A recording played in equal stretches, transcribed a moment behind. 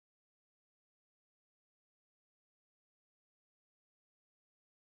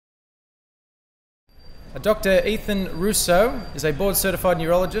Dr. Ethan Russo is a board-certified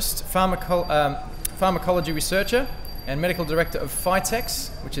neurologist, pharmacology researcher, and medical director of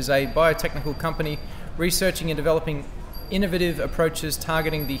Phytex, which is a biotechnical company researching and developing innovative approaches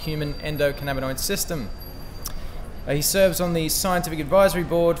targeting the human endocannabinoid system. He serves on the scientific advisory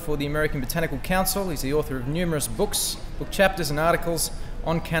board for the American Botanical Council. He's the author of numerous books, book chapters and articles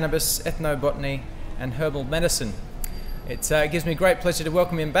on cannabis, ethnobotany, and herbal medicine. It gives me great pleasure to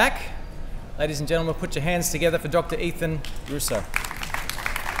welcome him back. Ladies and gentlemen, put your hands together for Dr. Ethan Russo.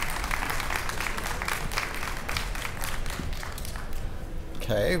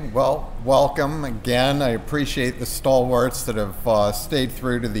 Okay, well, welcome again. I appreciate the stalwarts that have stayed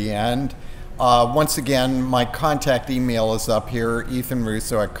through to the end. Once again, my contact email is up here,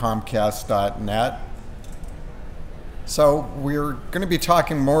 ethanrusso@comcast.net. So we're going to be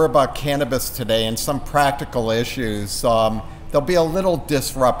talking more about cannabis today and some practical issues. There'll be a little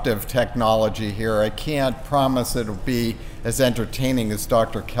disruptive technology here. I can't promise it'll be as entertaining as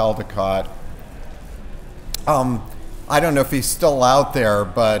Dr. Caldecott. I don't know if he's still out there,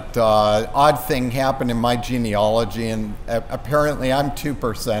 but odd thing happened in my genealogy, and apparently I'm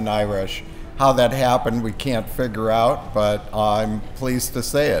 2% Irish. How that happened, we can't figure out, but I'm pleased to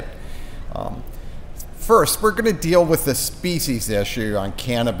say it. First, we're going to deal with the species issue on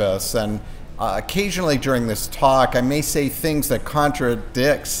cannabis, and occasionally during this talk, I may say things that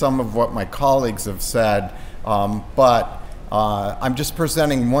contradict some of what my colleagues have said, but I'm just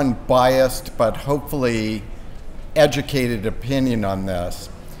presenting one biased but hopefully educated opinion on this.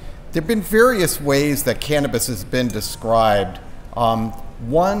 There have been various ways that cannabis has been described.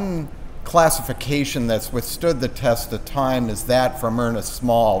 One classification that's withstood the test of time is that from Ernest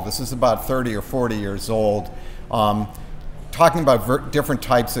Small. This is about 30 or 40 years old, talking about different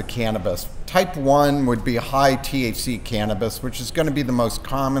types of cannabis. Type 1 would be high THC cannabis, which is going to be the most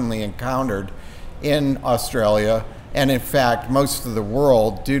commonly encountered in Australia and in fact most of the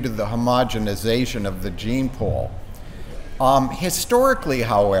world due to the homogenization of the gene pool. Historically,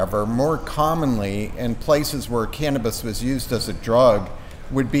 however, more commonly in places where cannabis was used as a drug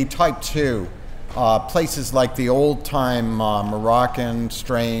would be type 2. Places like the old-time Moroccan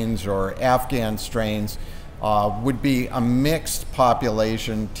strains or Afghan strains would be a mixed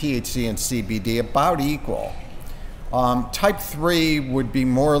population, THC and CBD, about equal. Type 3 would be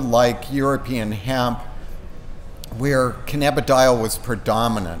more like European hemp, where cannabidiol was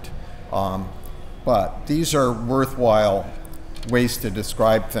predominant. But these are worthwhile ways to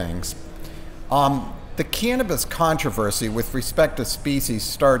describe things. The cannabis controversy with respect to species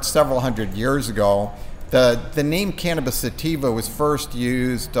starts several hundred years ago. The name cannabis sativa was first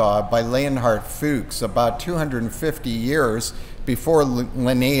used by Leonhard Fuchs about 250 years before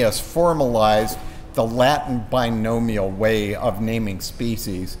Linnaeus formalized the Latin binomial way of naming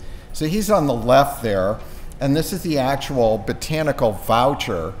species. So he's on the left there, and this is the actual botanical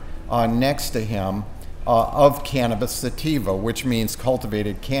voucher next to him of cannabis sativa, which means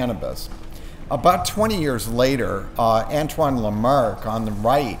cultivated cannabis. About 20 years later, Antoine Lamarck on the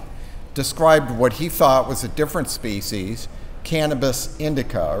right described what he thought was a different species, Cannabis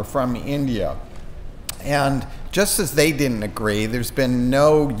indica, or from India. And just as they didn't agree, there's been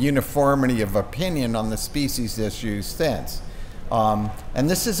no uniformity of opinion on the species issue since. And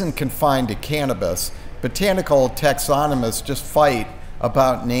this isn't confined to cannabis. Botanical taxonomists just fight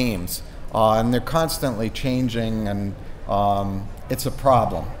about names, and they're constantly changing, and it's a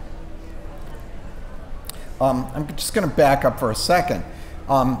problem. I'm just going to back up for a second.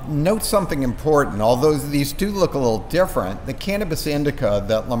 Note something important. Although these do look a little different, the cannabis indica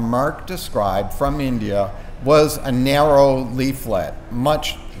that Lamarck described from India was a narrow leaflet,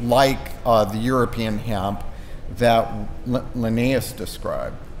 much like the European hemp that Linnaeus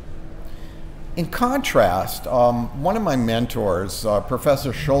described. In contrast, one of my mentors,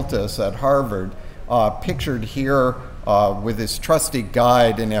 Professor Schultes at Harvard, pictured here with his trusty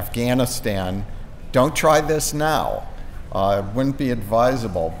guide in Afghanistan. Don't try this now. It wouldn't be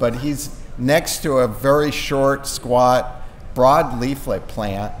advisable. But he's next to a very short, squat, broad leaflet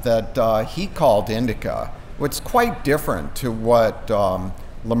plant that he called indica, which is quite different to what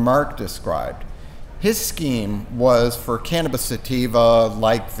Lamarck described. His scheme was for cannabis sativa,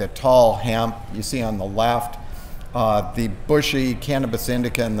 like the tall hemp you see on the left, the bushy cannabis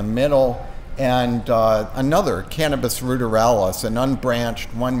indica in the middle, and another, Cannabis ruderalis, an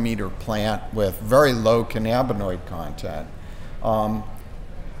unbranched 1-meter plant with very low cannabinoid content.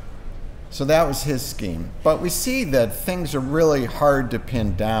 So that was his scheme. But we see that things are really hard to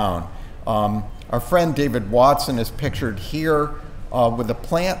pin down. Our friend David Watson is pictured here with a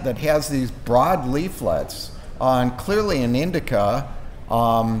plant that has these broad leaflets, and clearly an indica,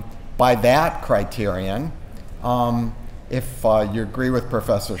 by that criterion, if you agree with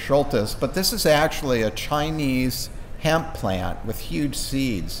Professor Schultes, but this is actually a Chinese hemp plant with huge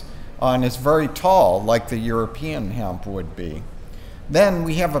seeds, and it's very tall, like the European hemp would be. Then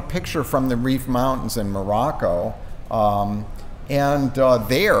we have a picture from the Rif Mountains in Morocco, and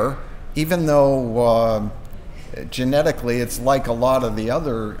there, even though genetically it's like a lot of the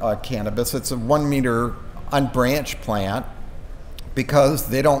other cannabis, it's a 1 meter unbranched plant because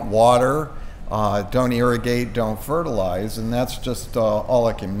they don't water, don't irrigate, don't fertilize, and that's just all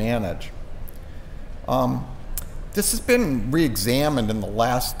it can manage. This has been re-examined in the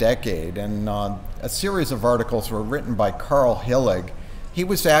last decade, and a series of articles were written by Carl Hillig. He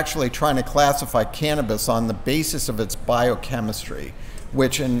was actually trying to classify cannabis on the basis of its biochemistry,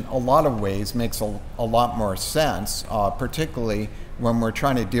 which in a lot of ways makes a lot more sense, particularly when we're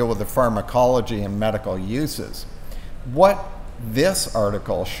trying to deal with the pharmacology and medical uses. What this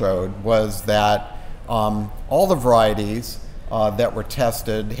article showed was that all the varieties that were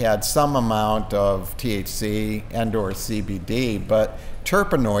tested had some amount of THC and/or CBD, but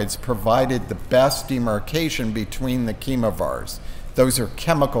terpenoids provided the best demarcation between the chemovars. Those are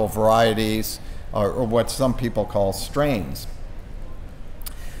chemical varieties, or what some people call strains.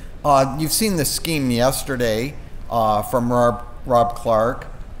 You've seen the scheme yesterday from Rob Clark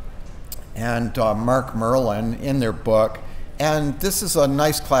and Mark Merlin in their book. And this is a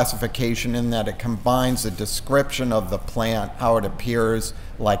nice classification in that it combines a description of the plant, how it appears,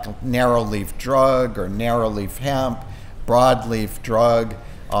 like narrow-leaf drug or narrow-leaf hemp, broad-leaf drug,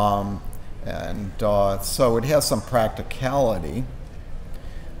 and so it has some practicality.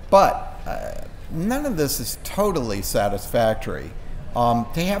 But none of this is totally satisfactory.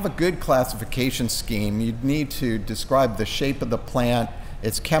 To have a good classification scheme, you'd need to describe the shape of the plant,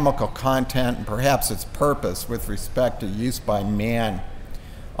 its chemical content, and perhaps its purpose with respect to use by man.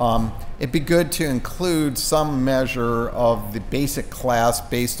 It'd be good to include some measure of the basic class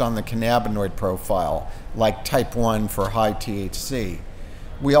based on the cannabinoid profile, like type 1 for high THC.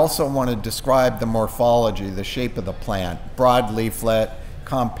 We also want to describe the morphology, the shape of the plant, broad leaflet,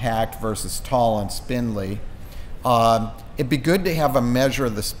 compact versus tall and spindly. It'd be good to have a measure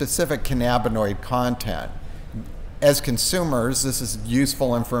of the specific cannabinoid content. As consumers, this is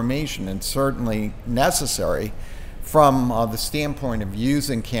useful information and certainly necessary from the standpoint of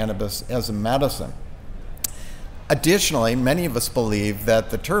using cannabis as a medicine. Additionally, many of us believe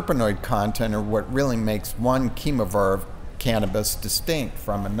that the terpenoid content are what really makes one chemovar of cannabis distinct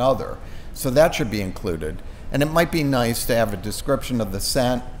from another, so that should be included. And it might be nice to have a description of the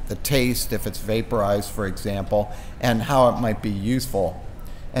scent, the taste, if it's vaporized, for example, and how it might be useful.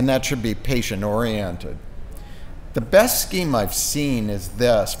 And that should be patient-oriented. The best scheme I've seen is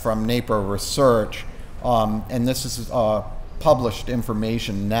this from NAPR Research, and this is published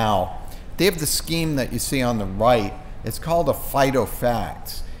information now. They have the scheme that you see on the right. It's called a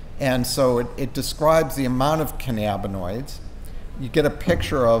phytofacts, and so it describes the amount of cannabinoids. You get a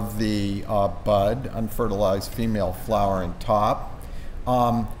picture of the bud, unfertilized female flowering top.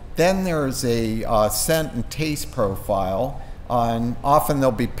 Then there's a scent and taste profile, and often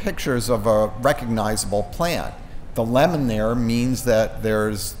there'll be pictures of a recognizable plant. The lemon there means that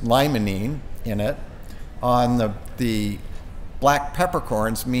there's limonene in it. On the black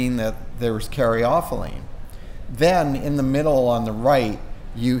peppercorns mean that there's caryophyllene. Then in the middle on the right,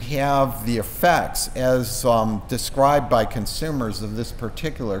 you have the effects as described by consumers of this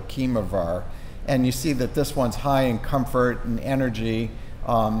particular chemovar. And you see that this one's high in comfort and energy,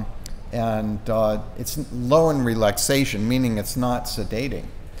 and it's low in relaxation, meaning it's not sedating.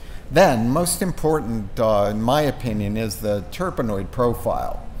 Then, most important, in my opinion, is the terpenoid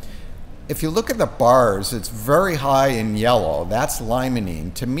profile. If you look at the bars, it's very high in yellow. That's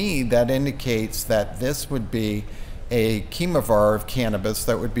limonene. To me, that indicates that this would be a chemovar of cannabis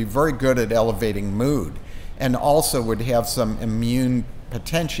that would be very good at elevating mood and also would have some immune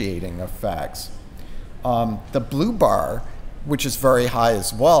potentiating effects. The blue bar, which is very high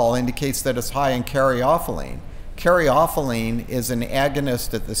as well, indicates that it's high in caryophyllene. Caryophyllene is an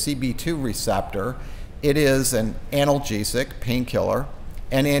agonist at the CB2 receptor. It is an analgesic, painkiller,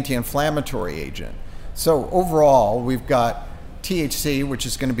 and anti-inflammatory agent. So overall, we've got THC, which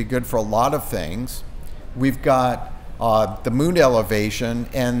is going to be good for a lot of things. We've got the mood elevation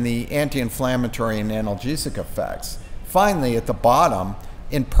and the anti-inflammatory and analgesic effects. Finally, at the bottom,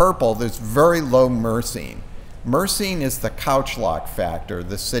 in purple, there's very low myrcene. Myrcene is the couch lock factor,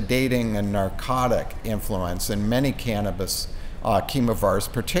 the sedating and narcotic influence in many cannabis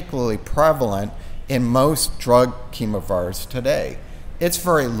chemovars, particularly prevalent in most drug chemovars today. It's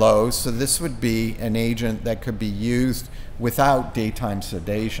very low, so this would be an agent that could be used without daytime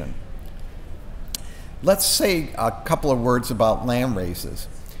sedation. Let's say a couple of words about land races.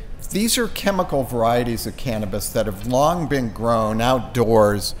 These are chemical varieties of cannabis that have long been grown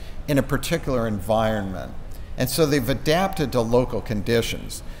outdoors in a particular environment. And so they've adapted to local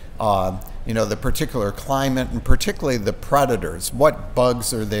conditions, the particular climate and particularly the predators, what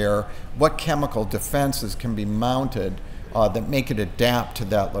bugs are there, what chemical defenses can be mounted that make it adapt to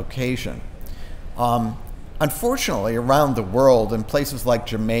that location. Unfortunately, around the world, in places like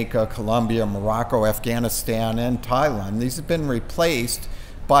Jamaica, Colombia, Morocco, Afghanistan, and Thailand, these have been replaced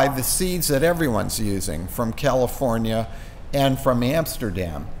by the seeds that everyone's using from California and from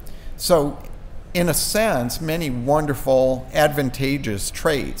Amsterdam. So, in a sense, many wonderful, advantageous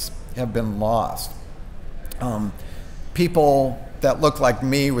traits have been lost. People that look like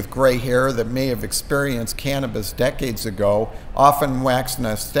me with gray hair that may have experienced cannabis decades ago often wax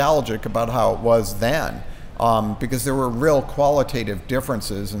nostalgic about how it was then, because there were real qualitative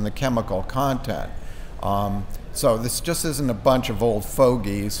differences in the chemical content. So this just isn't a bunch of old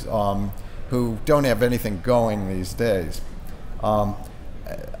fogies who don't have anything going these days.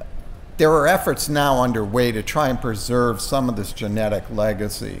 There are efforts now underway to try and preserve some of this genetic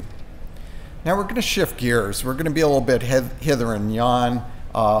legacy. Now we're going to shift gears. We're going to be a little bit hither and yon,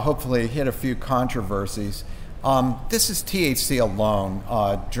 hopefully hit a few controversies. This is THC alone,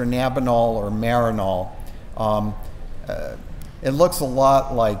 dronabinol or marinol. It looks a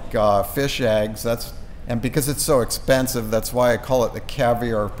lot like fish eggs. And because it's so expensive, that's why I call it the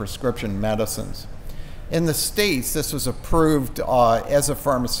caviar of prescription medicines. In the States, this was approved as a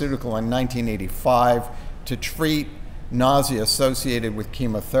pharmaceutical in 1985 to treat nausea associated with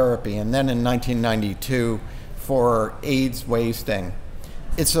chemotherapy, and then in 1992 for AIDS wasting.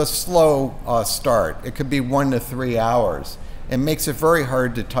 It's a slow start. It could be 1 to 3 hours. It makes it very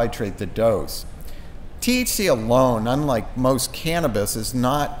hard to titrate the dose. THC alone, unlike most cannabis,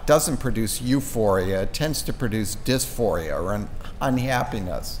 doesn't produce euphoria. It tends to produce dysphoria or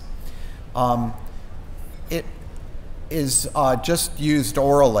unhappiness. It is just used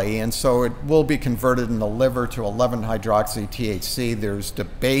orally, and so it will be converted in the liver to 11-hydroxy-THC. There's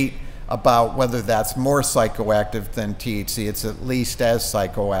debate about whether that's more psychoactive than THC. It's at least as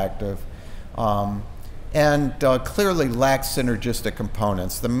psychoactive. And clearly lacks synergistic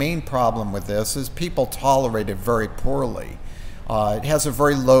components. The main problem with this is people tolerate it very poorly. It has a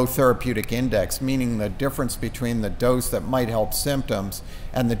very low therapeutic index, meaning the difference between the dose that might help symptoms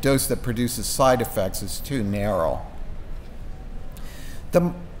and the dose that produces side effects is too narrow.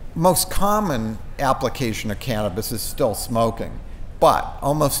 The most common application of cannabis is still smoking, but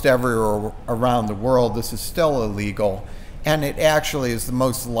almost everywhere around the world this is still illegal. And it actually is the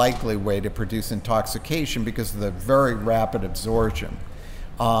most likely way to produce intoxication because of the very rapid absorption.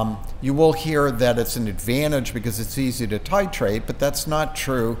 You will hear that it's an advantage because it's easy to titrate, but that's not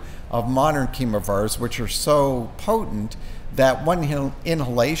true of modern chemovars, which are so potent that one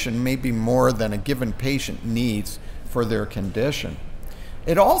inhalation may be more than a given patient needs for their condition.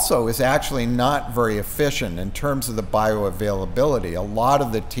 It also is actually not very efficient in terms of the bioavailability. A lot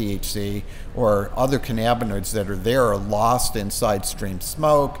of the THC or other cannabinoids that are there are lost inside stream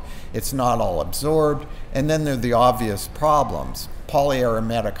smoke. It's not all absorbed. And then there are the obvious problems.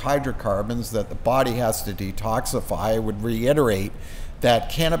 Polyaromatic hydrocarbons that the body has to detoxify. I would reiterate that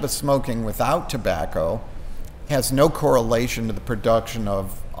cannabis smoking without tobacco has no correlation to the production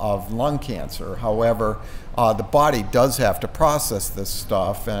of lung cancer. However, the body does have to process this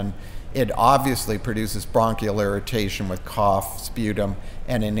stuff, and it obviously produces bronchial irritation with cough, sputum,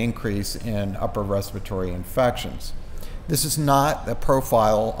 and an increase in upper respiratory infections. This is not the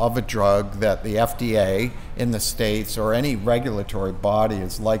profile of a drug that the FDA in the States or any regulatory body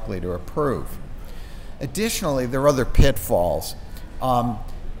is likely to approve. Additionally, there are other pitfalls.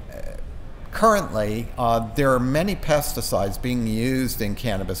 Currently, there are many pesticides being used in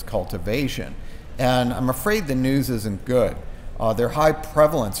cannabis cultivation, and I'm afraid the news isn't good. There are high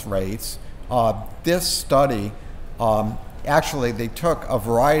prevalence rates. This study, actually they took a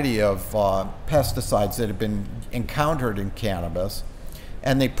variety of pesticides that have been encountered in cannabis,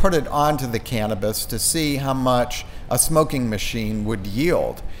 and they put it onto the cannabis to see how much a smoking machine would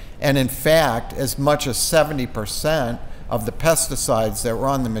yield. And in fact, as much as 70% of the pesticides that were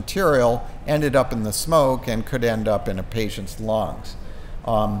on the material ended up in the smoke and could end up in a patient's lungs.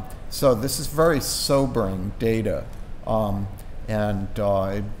 So this is very sobering data.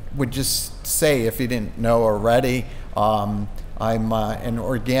 I would just say, if you didn't know already, I'm an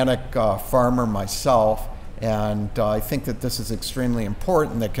organic farmer myself, and I think that this is extremely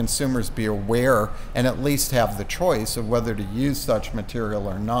important that consumers be aware and at least have the choice of whether to use such material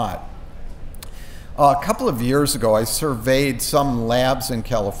or not. A couple of years ago, I surveyed some labs in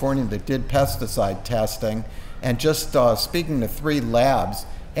California that did pesticide testing, and just speaking to 3 labs,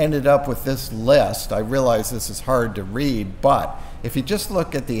 ended up with this list. I realize this is hard to read, but if you just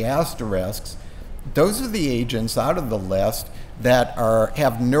look at the asterisks, those are the agents out of the list that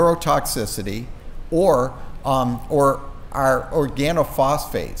have neurotoxicity or are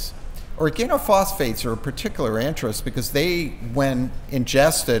organophosphates. Organophosphates are of particular interest because they, when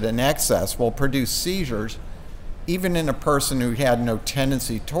ingested in excess, will produce seizures even in a person who had no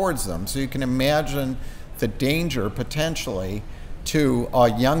tendency towards them. So you can imagine the danger potentially to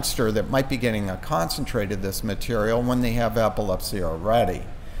a youngster that might be getting a concentrate of this material when they have epilepsy already.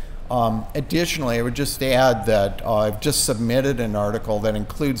 Additionally, I would just add that I've just submitted an article that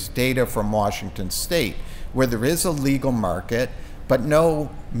includes data from Washington State, where there is a legal market, but no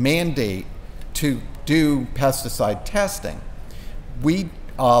mandate to do pesticide testing. We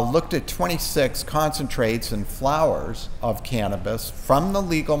looked at 26 concentrates and flowers of cannabis from the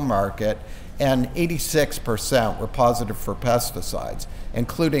legal market, and 86% were positive for pesticides,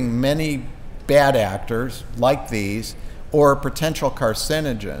 including many bad actors like these or potential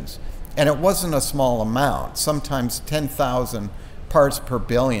carcinogens. And it wasn't a small amount, sometimes 10,000 parts per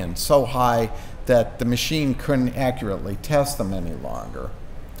billion, so high that the machine couldn't accurately test them any longer.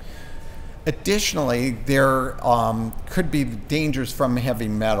 Additionally, there could be dangers from heavy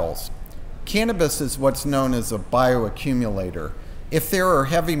metals. Cannabis is what's known as a bioaccumulator. If there are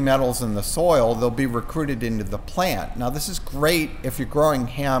heavy metals in the soil, they'll be recruited into the plant. Now, this is great if you're growing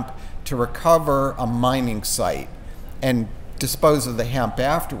hemp to recover a mining site and dispose of the hemp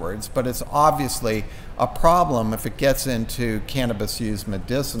afterwards, but it's obviously a problem if it gets into cannabis used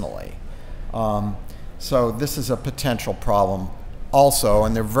medicinally. So this is a potential problem also,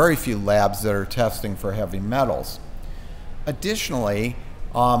 and there are very few labs that are testing for heavy metals. Additionally,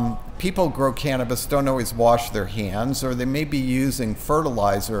 people who grow cannabis don't always wash their hands, or they may be using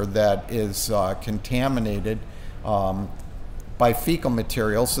fertilizer that is contaminated by fecal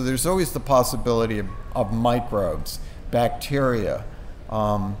material, so there's always the possibility of microbes, bacteria.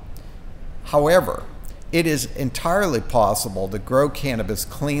 However, it is entirely possible to grow cannabis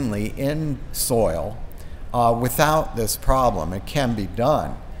cleanly in soil without this problem. It can be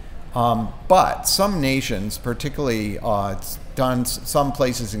done. But some nations, particularly it's done some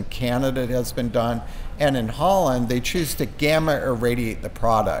places in Canada it has been done, and in Holland, they choose to gamma irradiate the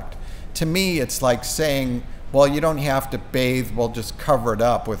product. To me, it's like saying, well, you don't have to bathe, we'll just cover it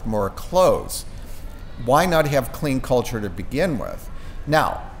up with more clothes. Why not have clean culture to begin with?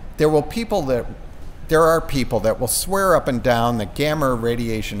 Now, there are people that will swear up and down that gamma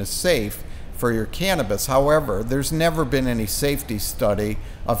irradiation is safe for your cannabis. However, there's never been any safety study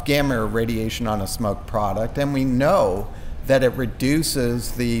of gamma irradiation on a smoked product, and we know that it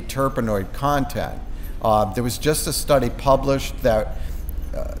reduces the terpenoid content. There was just a study published that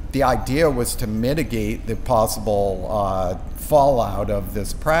the idea was to mitigate the possible fallout of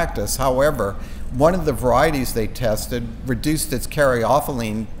this practice. However, one of the varieties they tested reduced its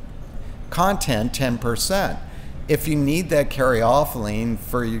caryophyllene content 10%. If you need that caryophyllene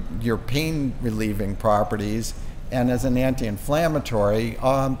for your pain relieving properties and as an anti-inflammatory,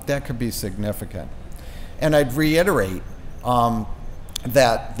 that could be significant. And I'd reiterate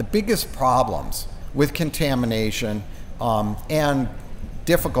that the biggest problems with contamination and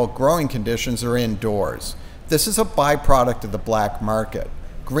difficult growing conditions are indoors. This is a byproduct of the black market.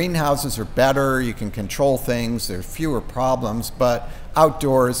 Greenhouses are better, you can control things, there are fewer problems, but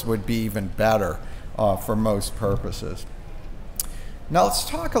outdoors would be even better for most purposes. Now let's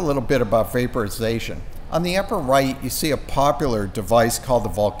talk a little bit about vaporization. On the upper right, you see a popular device called the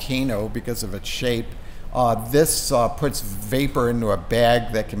Volcano because of its shape. This puts vapor into a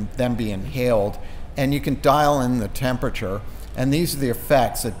bag that can then be inhaled, and you can dial in the temperature, and these are the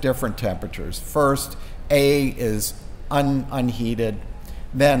effects at different temperatures. First, A is unheated,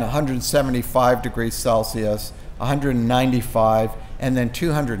 then 175 degrees Celsius, 195, and then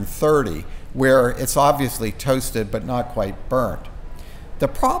 230, where it's obviously toasted but not quite burnt. The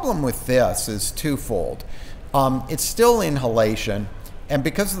problem with this is twofold. It's still inhalation, and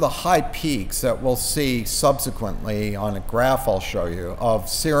because of the high peaks that we'll see subsequently on a graph I'll show you of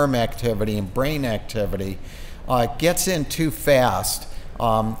serum activity and brain activity, it gets in too fast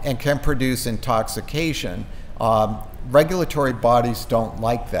and can produce intoxication. Regulatory bodies don't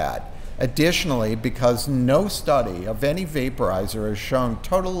like that. Additionally, because no study of any vaporizer has shown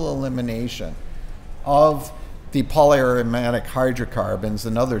total elimination of the polyaromatic hydrocarbons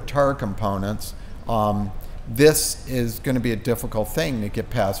and other tar components, this is going to be a difficult thing to get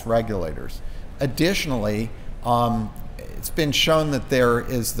past regulators. Additionally, it's been shown that there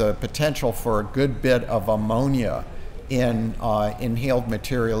is the potential for a good bit of ammonia in inhaled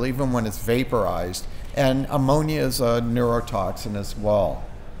material, even when it's vaporized. And ammonia is a neurotoxin as well.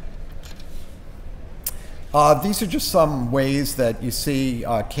 These are just some ways that you see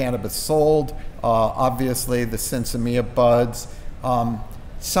cannabis sold. Obviously, the sinsemilla buds.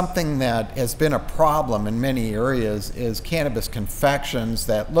 Something that has been a problem in many areas is cannabis confections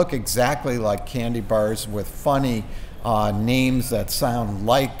that look exactly like candy bars with funny names that sound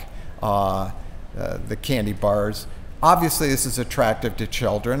like the candy bars. Obviously, this is attractive to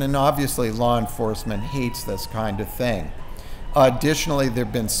children, and obviously law enforcement hates this kind of thing. Additionally, there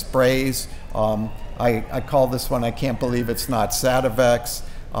have been sprays. I call this one, I can't believe it's not Sativex,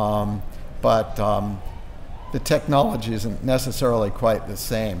 but the technology isn't necessarily quite the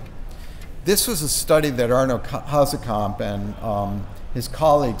same. This was a study that Arno Hazekamp and his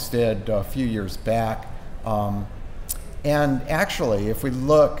colleagues did a few years back. And actually, if we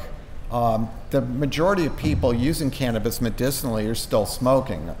look, the majority of people using cannabis medicinally are still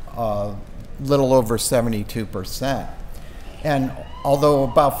smoking, little over 72%. And although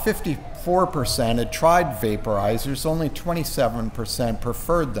about 54% had tried vaporizers, only 27%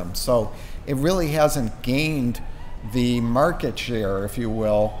 preferred them. So it really hasn't gained the market share, if you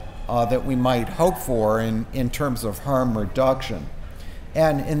will, that we might hope for in terms of harm reduction.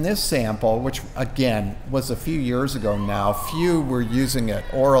 And in this sample, which again was a few years ago now, few were using it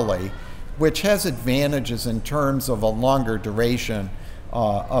orally, which has advantages in terms of a longer duration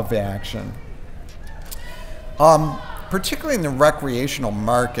of action. Particularly in the recreational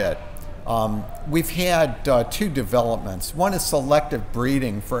market, we've had two developments. One is selective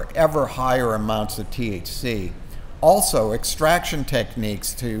breeding for ever higher amounts of THC. Also, extraction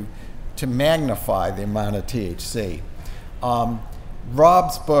techniques to magnify the amount of THC.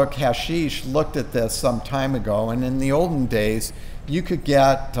 Rob's book, Hashish, looked at this some time ago, and in the olden days, you could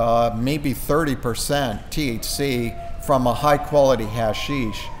get maybe 30% THC from a high-quality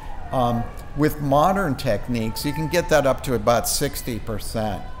hashish. With modern techniques, you can get that up to about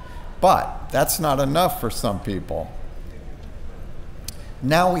 60%. But that's not enough for some people.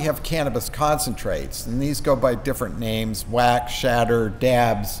 Now we have cannabis concentrates, and these go by different names: wax, shatter,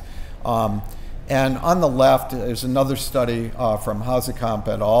 dabs. And on the left, there's another study from Hazekamp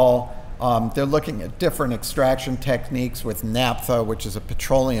et al. They're looking at different extraction techniques with naphtha, which is a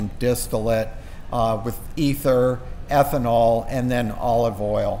petroleum distillate, with ether, ethanol, and then olive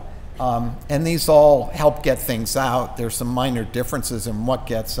oil. And these all help get things out. There's some minor differences in what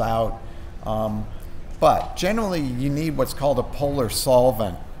gets out. But generally, you need what's called a polar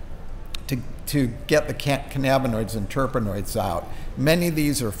solvent to get the cannabinoids and terpenoids out. Many of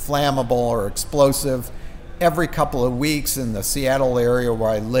these are flammable or explosive. Every couple of weeks in the Seattle area where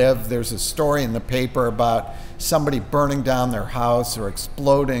I live, there's a story in the paper about somebody burning down their house or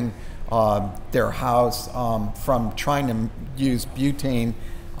exploding their house from trying to use butane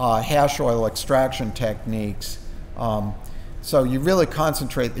hash oil extraction techniques. So you really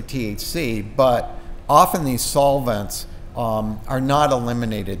concentrate the THC, but often these solvents are not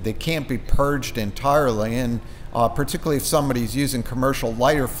eliminated. They can't be purged entirely, and particularly if somebody's using commercial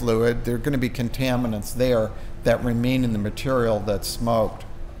lighter fluid, there are going to be contaminants there that remain in the material that's smoked.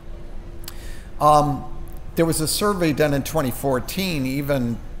 There was a survey done in 2014,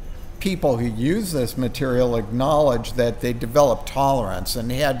 even people who use this material acknowledged that they developed tolerance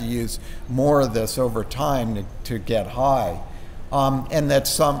and they had to use more of this over time to get high, and that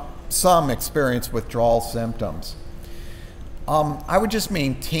some experience withdrawal symptoms. I would just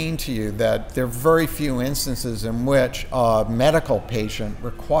maintain to you that there are very few instances in which a medical patient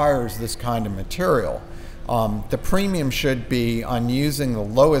requires this kind of material. The premium should be on using the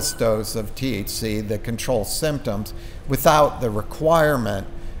lowest dose of THC that controls symptoms without the requirement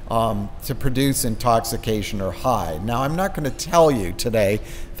to produce intoxication or high. Now, I'm not going to tell you today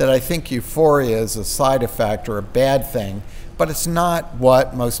that I think euphoria is a side effect or a bad thing, but it's not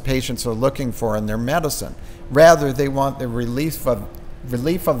what most patients are looking for in their medicine. Rather, they want the relief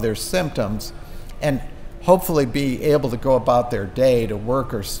of their symptoms and hopefully be able to go about their day to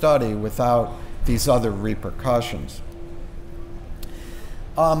work or study without these other repercussions.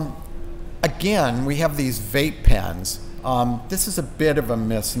 Again, we have these vape pens. This is a bit of a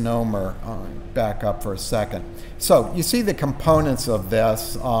misnomer. Back up for a second. So you see the components of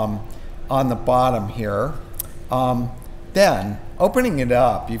this on the bottom here. Then, opening it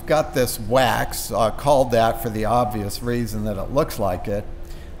up, you've got this wax, called that for the obvious reason that it looks like it.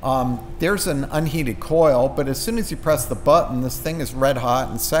 There's an unheated coil, but as soon as you press the button, this thing is red hot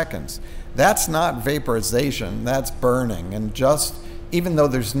in seconds. That's not vaporization, that's burning. And just even though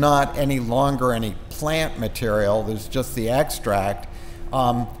there's not any longer any plant material, there's just the extract,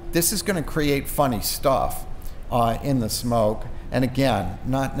 this is going to create funny stuff in the smoke. And again,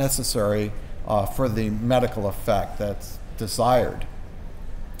 not necessary for the medical effect that's desired.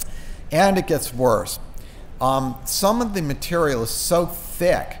 And it gets worse. Some of the material is so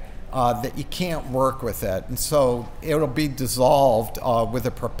thick that you can't work with it. And so it'll be dissolved with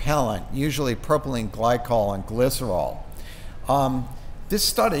a propellant, usually propylene glycol and glycerol. This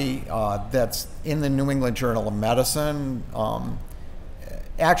study that's in the New England Journal of Medicine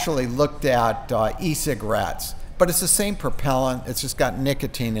actually looked at e-cigarettes, but it's the same propellant, it's just got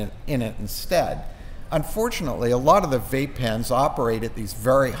nicotine in it instead. Unfortunately, a lot of the vape pens operate at these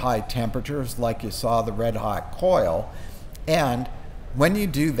very high temperatures, like you saw the red hot coil, and when you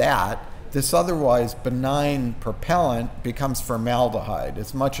do that, this otherwise benign propellant becomes formaldehyde,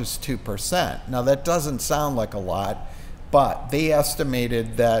 as much as 2%. Now that doesn't sound like a lot, but they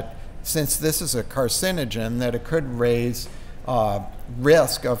estimated that since this is a carcinogen, that it could raise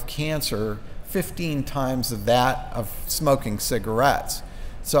risk of cancer 15 times of that of smoking cigarettes.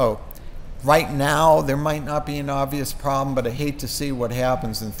 So right now, there might not be an obvious problem, but I hate to see what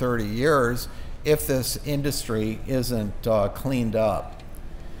happens in 30 years if this industry isn't cleaned up.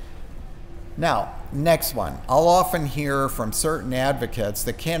 Now, next one. I'll often hear from certain advocates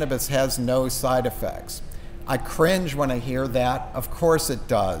that cannabis has no side effects. I cringe when I hear that. Of course it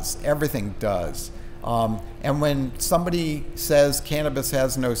does. Everything does. And when somebody says cannabis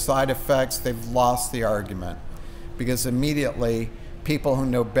has no side effects, they've lost the argument, because immediately people who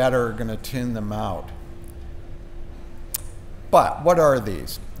know better are going to tune them out. But what are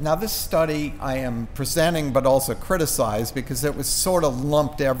these? Now this study I am presenting but also criticized because it was sort of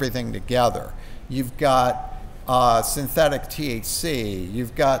lumped everything together. You've got synthetic THC,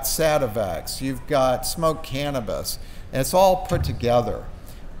 you've got Sativex, you've got smoked cannabis, and it's all put together.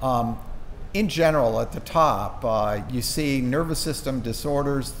 In general, at the top, you see nervous system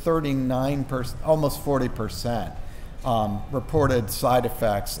disorders, 39%, almost 40%. Reported side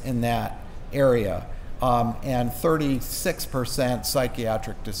effects in that area, and 36%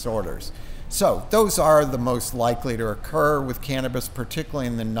 psychiatric disorders. So those are the most likely to occur with cannabis, particularly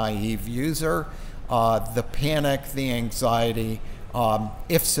in the naive user. The panic, the anxiety,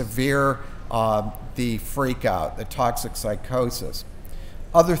 if severe, the freak out, the toxic psychosis.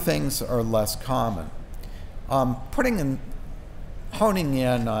 Other things are less common. Honing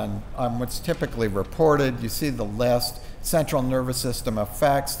in on what's typically reported, you see the list: central nervous system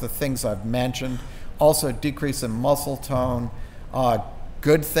effects, the things I've mentioned, also decrease in muscle tone,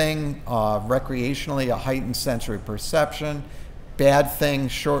 good thing, recreationally, a heightened sensory perception, bad thing,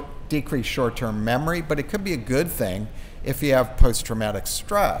 decreased short-term memory, but it could be a good thing if you have post-traumatic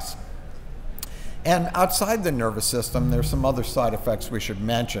stress. And outside the nervous system, there's some other side effects we should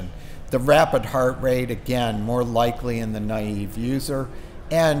mention. The rapid heart rate, again, more likely in the naive user.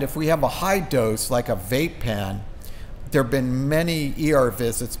 And if we have a high dose, like a vape pen, there have been many ER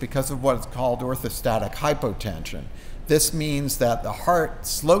visits because of what's called orthostatic hypotension. This means that the heart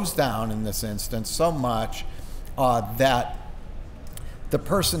slows down in this instance so much that the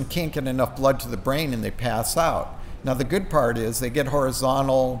person can't get enough blood to the brain and they pass out. Now the good part is they get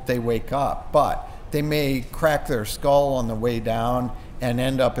horizontal, they wake up, but they may crack their skull on the way down and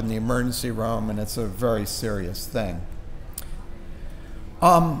end up in the emergency room, and it's a very serious thing.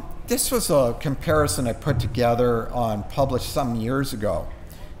 This was a comparison I put together published some years ago.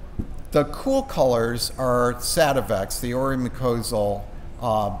 The cool colors are Sativex, the oromucosal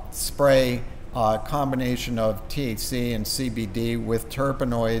spray, combination of THC and CBD with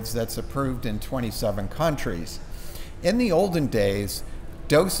terpenoids that's approved in 27 countries. In the olden days,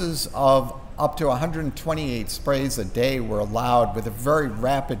 doses of up to 128 sprays a day were allowed with a very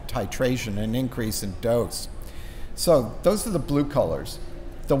rapid titration and increase in dose. So those are the blue colors.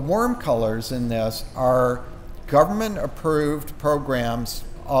 The warm colors in this are government-approved programs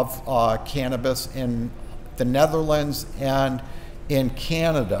of cannabis in the Netherlands and in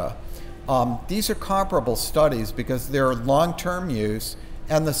Canada. These are comparable studies because they're long-term use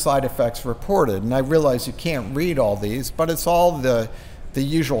and the side effects reported. And I realize you can't read all these, but it's all the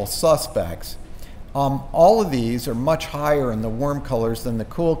usual suspects. All of these are much higher in the warm colors than the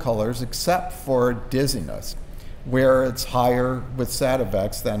cool colors, except for dizziness, where it's higher with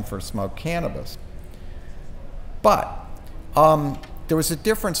Sativex than for smoked cannabis. But there was a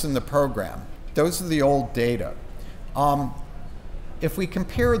difference in the program. Those are the old data. If we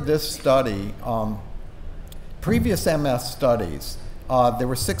compare this study, previous MS studies, there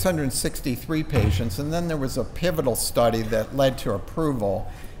were 663 patients, and then there was a pivotal study that led to approval,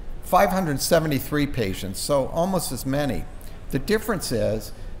 573 patients, so almost as many. The difference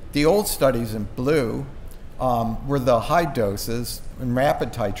is the old studies in blue were the high doses and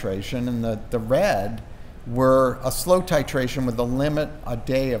rapid titration, and the red were a slow titration with a limit a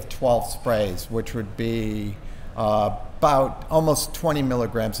day of 12 sprays, which would be about almost 20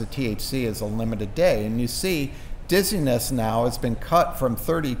 milligrams of THC as a limit a day. And you see dizziness now has been cut from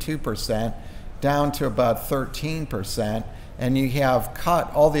 32% down to about 13%, and you have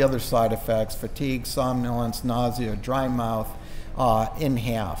cut all the other side effects, fatigue, somnolence, nausea, dry mouth, in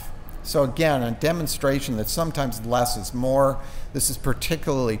half. So again, a demonstration that sometimes less is more. This is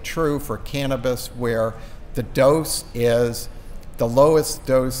particularly true for cannabis, where the dose is the lowest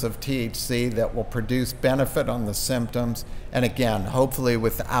dose of THC that will produce benefit on the symptoms, and again, hopefully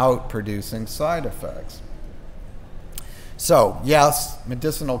without producing side effects. So yes,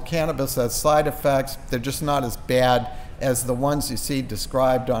 medicinal cannabis has side effects. They're just not as bad as the ones you see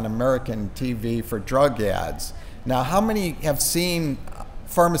described on American TV for drug ads. Now, how many have seen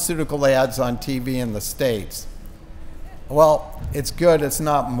pharmaceutical ads on TV in the States? Well, it's good it's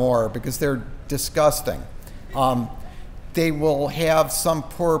not more, because they're disgusting. They will have some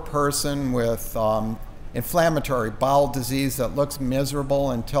poor person with inflammatory bowel disease that looks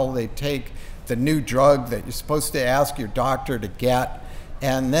miserable until they take the new drug that you're supposed to ask your doctor to get,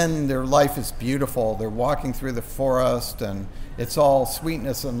 and then their life is beautiful. They're walking through the forest and it's all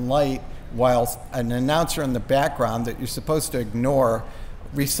sweetness and light, while an announcer in the background that you're supposed to ignore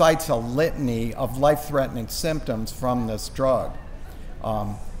recites a litany of life-threatening symptoms from this drug.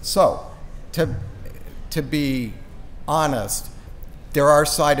 So to be honest, there are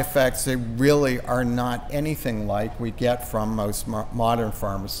side effects. They really are not anything like we get from most modern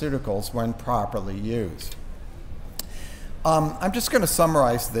pharmaceuticals when properly used. I'm just going to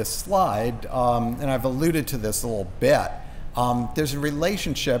summarize this slide, and I've alluded to this a little bit. There's a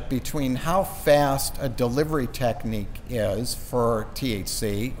relationship between how fast a delivery technique is for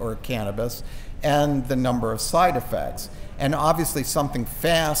THC or cannabis and the number of side effects. And obviously something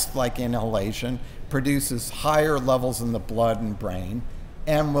fast like inhalation produces higher levels in the blood and brain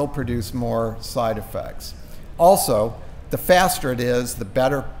and will produce more side effects. Also, the faster it is, the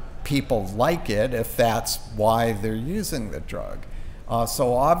better people like it, if that's why they're using the drug.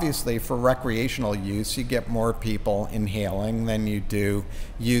 So obviously for recreational use, you get more people inhaling than you do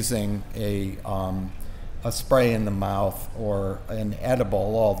using a spray in the mouth or an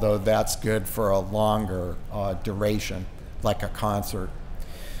edible, although that's good for a longer duration, like a concert.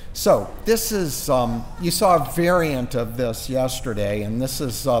 So this is, you saw a variant of this yesterday, and this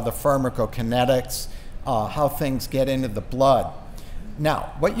is the pharmacokinetics, how things get into the blood.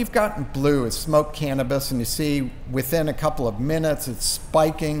 Now, what you've got in blue is smoked cannabis, and you see within a couple of minutes it's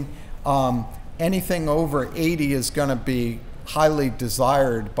spiking. Anything over 80 is going to be highly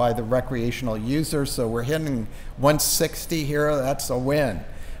desired by the recreational user, so we're hitting 160 here. That's a win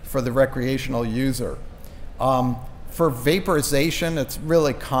for the recreational user. For vaporization, it's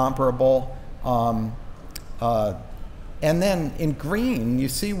really comparable. And then in green, you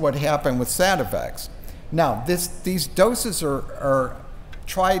see what happened with side effects. Now, these doses are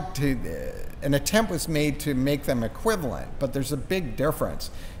tried to, an attempt was made to make them equivalent, but there's a big difference.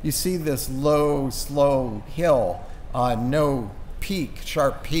 You see this low, slow hill, no peak,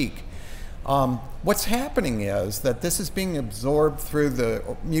 sharp peak. What's happening is that this is being absorbed through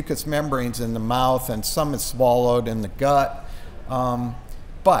the mucous membranes in the mouth, and some is swallowed in the gut,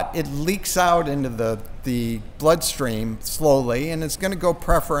 but it leaks out into the bloodstream slowly, and it's going to go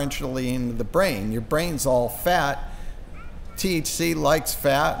preferentially into the brain. Your brain's all fat. THC likes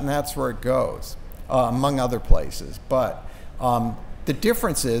fat, and that's where it goes, among other places. But the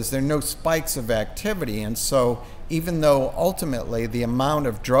difference is there are no spikes of activity, and so even though ultimately the amount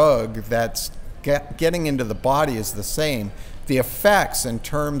of drug that's getting into the body is the same, the effects in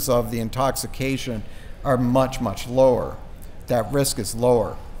terms of the intoxication are much, much lower. That risk is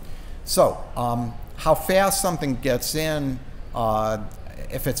lower. So how fast something gets in,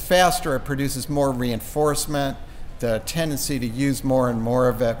 if it's faster, it produces more reinforcement, the tendency to use more and more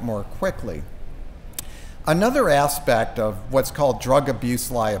of it more quickly. Another aspect of what's called drug abuse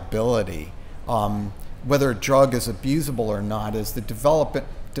liability, whether a drug is abusable or not, is the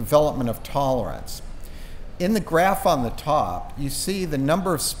development of tolerance. In the graph on the top, you see the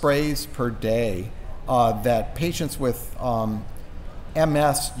number of sprays per day that patients with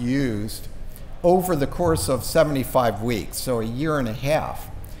MS used over the course of 75 weeks, so a year and a half.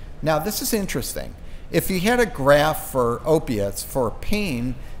 Now, this is interesting. If you had a graph for opiates for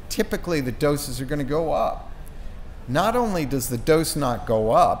pain, typically the doses are going to go up. Not only does the dose not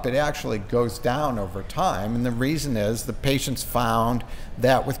go up, it actually goes down over time, and the reason is the patients found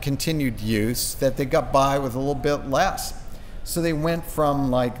that with continued use that they got by with a little bit less. So they went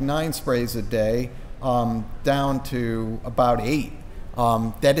from like 9 sprays a day down to about 8.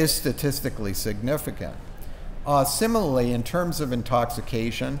 That is statistically significant. Similarly, in terms of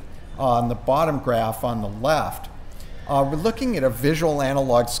intoxication, on the bottom graph on the left, we're looking at a visual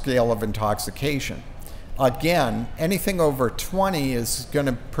analog scale of intoxication. Again, anything over 20 is going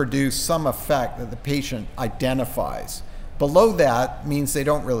to produce some effect that the patient identifies. Below that means they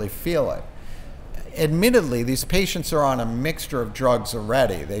don't really feel it. Admittedly, these patients are on a mixture of drugs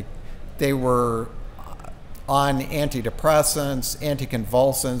already. They were on antidepressants,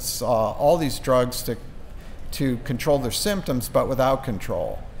 anticonvulsants, all these drugs to control their symptoms, but without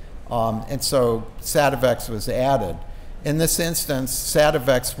control. And so Sativex was added. In this instance,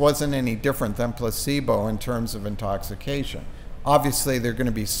 Sativex wasn't any different than placebo in terms of intoxication. Obviously, there are going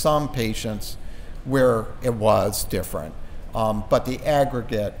to be some patients where it was different, but the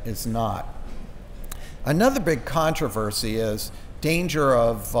aggregate is not. Another big controversy is danger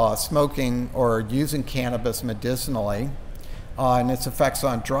of smoking or using cannabis medicinally and its effects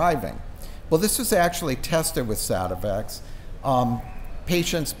on driving. Well, this was actually tested with Sativex.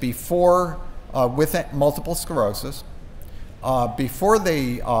 Patients before with multiple sclerosis, before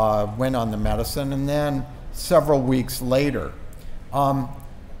they went on the medicine, and then several weeks later.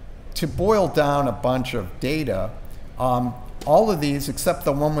 To boil down a bunch of data, all of these, except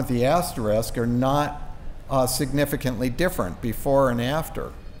the one with the asterisk, are not significantly different before and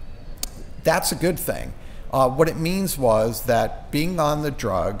after. That's a good thing. What it means was that being on the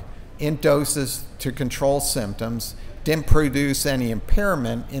drug in doses to control symptoms didn't produce any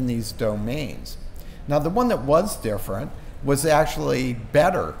impairment in these domains. Now, the one that was different was actually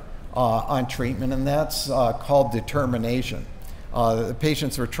better on treatment, and that's called determination. The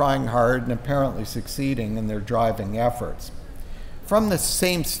patients were trying hard and apparently succeeding in their driving efforts. From the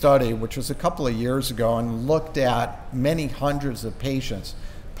same study, which was a couple of years ago, and looked at many hundreds of patients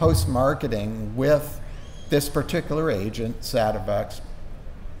post-marketing with this particular agent, Sativex,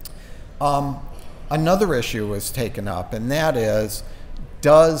 another issue was taken up, and that is,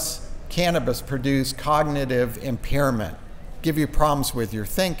 does cannabis produce cognitive impairment, give you problems with your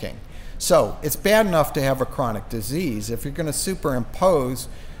thinking? So it's bad enough to have a chronic disease. If you're going to superimpose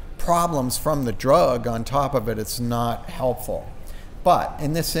problems from the drug on top of it, it's not helpful. But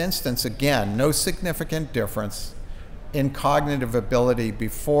in this instance, again, no significant difference in cognitive ability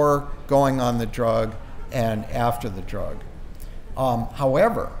before going on the drug and after the drug.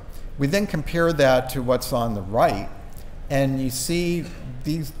 However, we then compare that to what's on the right, and you see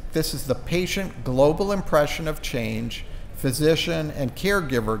this is the patient global impression of change, physician and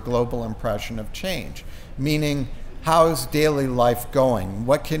caregiver global impression of change, meaning how's daily life going?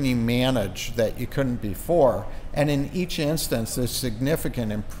 What can you manage that you couldn't before? And in each instance, there's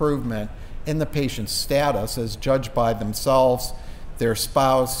significant improvement in the patient's status as judged by themselves, their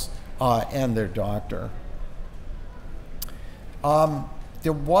spouse, and their doctor.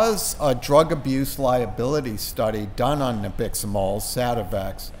 There was a drug abuse liability study done on nabiximols,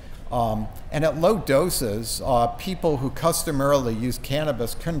 Sativex, and at low doses, people who customarily use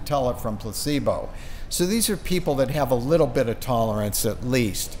cannabis couldn't tell it from placebo. So these are people that have a little bit of tolerance, at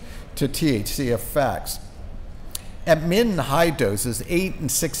least, to THC effects. At mid and high doses, 8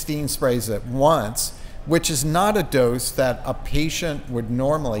 and 16 sprays at once, which is not a dose that a patient would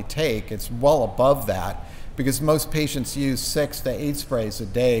normally take. It's well above that, because most patients use 6 to 8 sprays a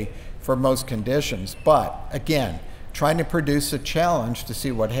day for most conditions. But again, trying to produce a challenge to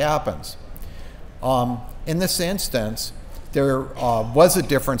see what happens. In this instance, there was a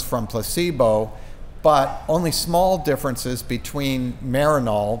difference from placebo, but only small differences between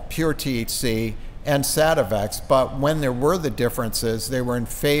Marinol, pure THC, and Sativex. But when there were the differences, they were in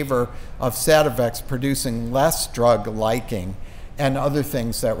favor of Sativex producing less drug liking and other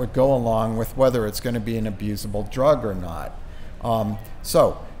things that would go along with whether it's going to be an abusable drug or not.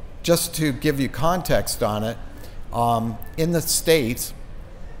 So just to give you context on it, in the States,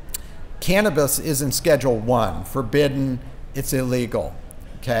 cannabis is in Schedule 1, forbidden, it's illegal,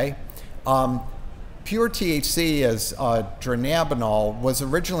 okay? Pure THC as dronabinol was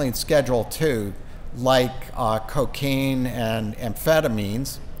originally in Schedule 2, like cocaine and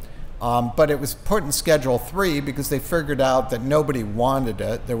amphetamines, but it was put in Schedule 3 because they figured out that nobody wanted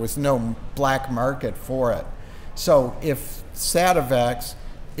it. There was no black market for it. So if Sativex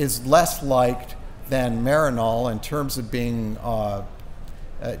is less liked than Marinol in terms of being a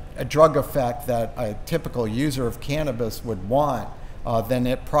drug effect that a typical user of cannabis would want, then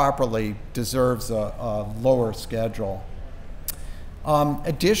it properly deserves a lower schedule.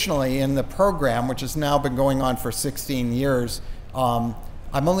 Additionally, in the program, which has now been going on for 16 years,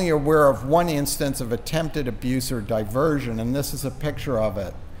 I'm only aware of one instance of attempted abuse or diversion, and this is a picture of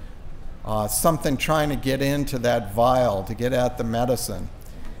it. Something trying to get into that vial to get at the medicine.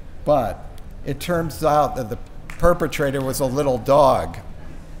 But it turns out that the perpetrator was a little dog.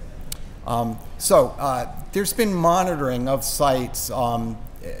 There's been monitoring of sites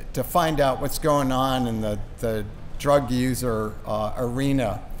to find out what's going on in the drug user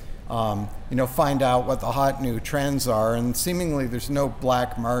arena. Find out what the hot new trends are, and seemingly there's no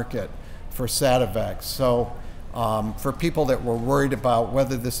black market for Sativex. So for people that were worried about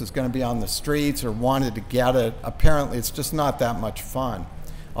whether this is going to be on the streets or wanted to get it, apparently it's just not that much fun.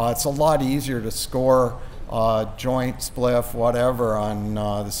 It's a lot easier to score joint, spliff, whatever on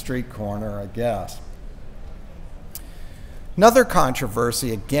the street corner, I guess. Another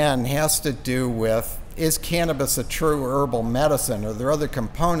controversy, again, has to do with, is cannabis a true herbal medicine? Are there other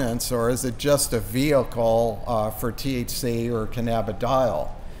components, or is it just a vehicle for THC or cannabidiol?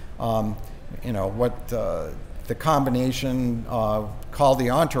 The combination called the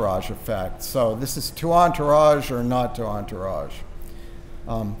entourage effect. So this is to entourage or not to entourage.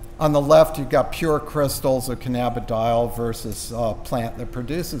 On the left, you've got pure crystals of cannabidiol versus a plant that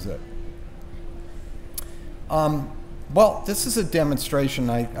produces it. Well, this is a demonstration.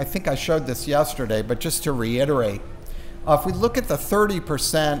 I think I showed this yesterday, but just to reiterate, if we look at the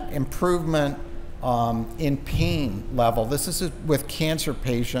 30% improvement in pain level, this is with cancer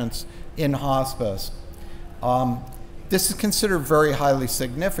patients in hospice. This is considered very highly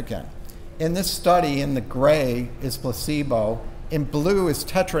significant. In this study, in the gray is placebo, in blue is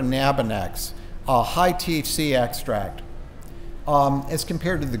tetranabonex, a high THC extract, as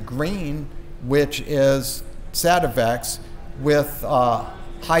compared to the green, which is Sativex with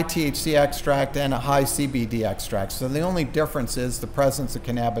high THC extract and a high CBD extract. So the only difference is the presence of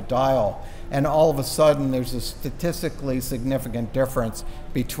cannabidiol, and all of a sudden there's a statistically significant difference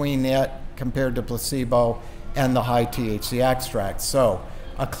between it compared to placebo and the high THC extract. So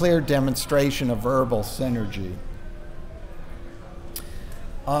a clear demonstration of herbal synergy.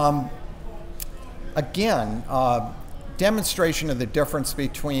 Again, demonstration of the difference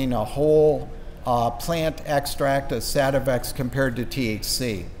between a whole plant extract of Sativex compared to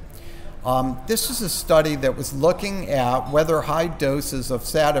THC. This is a study that was looking at whether high doses of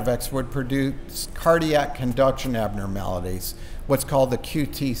Sativex would produce cardiac conduction abnormalities, what's called the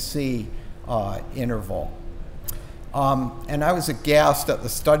QTc interval. And I was aghast at the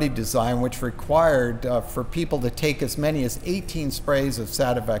study design, which required for people to take as many as 18 sprays of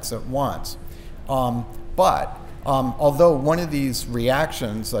Sativex at once. Although one of these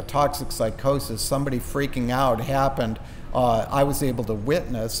reactions, a toxic psychosis, somebody freaking out, happened, I was able to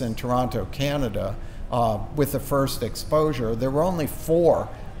witness in Toronto, Canada, with the first exposure. There were only 4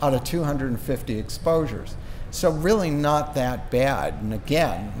 out of 250 exposures. So really not that bad. And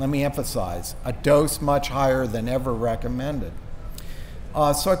again, let me emphasize, a dose much higher than ever recommended.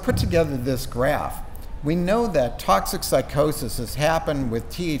 So I put together this graph. We know that toxic psychosis has happened with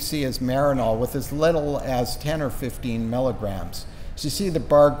THC as Marinol with as little as 10 or 15 milligrams. So you see the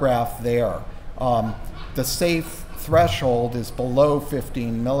bar graph there. The safe threshold is below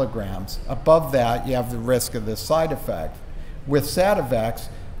 15 milligrams. Above that, you have the risk of this side effect. With Sativex,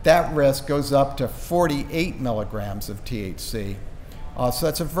 that risk goes up to 48 milligrams of THC. So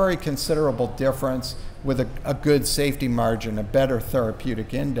that's a very considerable difference with a good safety margin, a better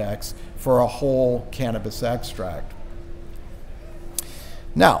therapeutic index for a whole cannabis extract.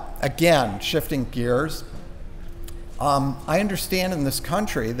 Now, again, shifting gears, I understand in this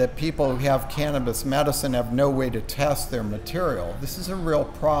country that people who have cannabis medicine have no way to test their material. This is a real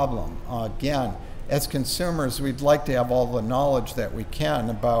problem. Again, as consumers, we'd like to have all the knowledge that we can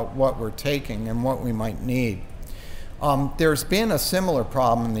about what we're taking and what we might need. There's been a similar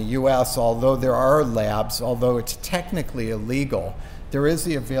problem in the US, although there are labs, although it's technically illegal, there is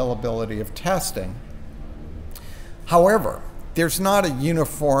the availability of testing. However, there's not a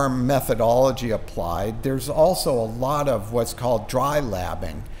uniform methodology applied. There's also a lot of what's called dry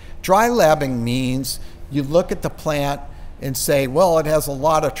labbing. Dry labbing means you look at the plant and say, well, it has a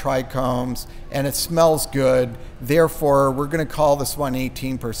lot of trichomes and it smells good, therefore we're going to call this one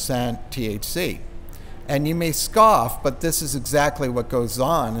 18% THC. And you may scoff, but this is exactly what goes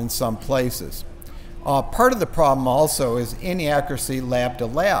on in some places. Part of the problem also is inaccuracy lab to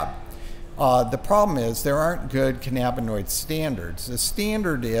lab. The problem is there aren't good cannabinoid standards. The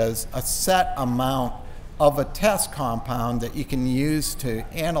standard is a set amount of a test compound that you can use to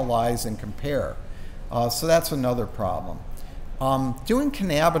analyze and compare. So that's another problem. Doing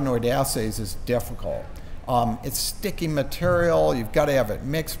cannabinoid assays is difficult. It's sticky material, you've got to have it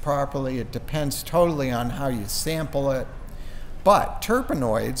mixed properly, it depends totally on how you sample it. But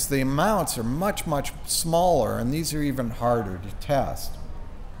terpenoids, the amounts are much, much smaller, and these are even harder to test.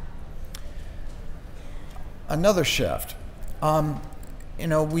 Another shift. You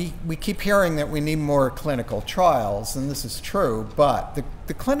know, we keep hearing that we need more clinical trials, and this is true, but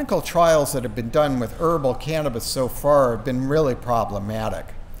the clinical trials that have been done with herbal cannabis so far have been really problematic.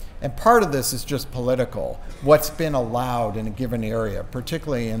 And part of this is just political, what's been allowed in a given area,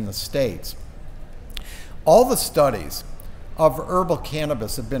 particularly in the States. All the studies of herbal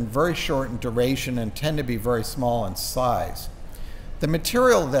cannabis have been very short in duration and tend to be very small in size. The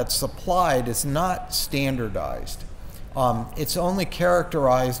material that's supplied is not standardized. It's only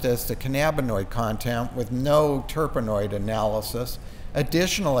characterized as the cannabinoid content with no terpenoid analysis.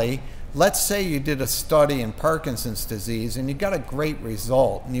 Additionally, let's say you did a study in Parkinson's disease and you got a great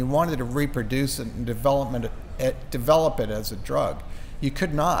result and you wanted to reproduce it and develop it as a drug. You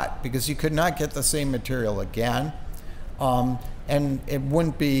could not, because you could not get the same material again, and it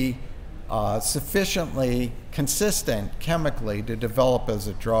wouldn't be sufficiently consistent chemically to develop as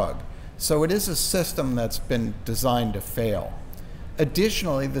a drug. So it is a system that's been designed to fail.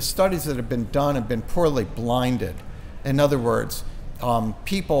 Additionally, the studies that have been done have been poorly blinded. In other words,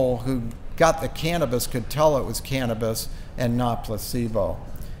 people who got the cannabis could tell it was cannabis and not placebo.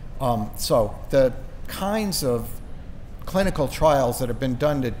 So the kinds of clinical trials that have been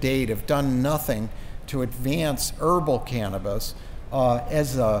done to date have done nothing to advance herbal cannabis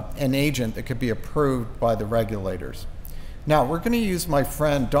as an agent that could be approved by the regulators. Now, we're going to use my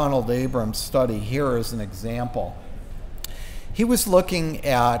friend Donald Abrams' study here as an example. He was looking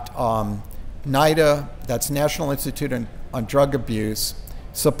at NIDA, that's National Institute on Drug Abuse,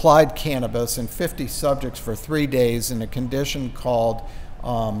 supplied cannabis in 50 subjects for 3 days in a condition called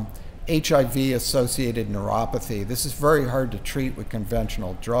HIV-associated neuropathy. This is very hard to treat with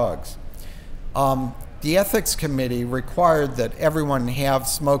conventional drugs. The ethics committee required that everyone have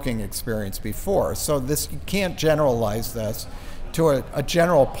smoking experience before, so you can't generalize this to a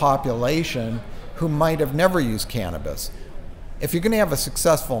general population who might have never used cannabis. If you're going to have a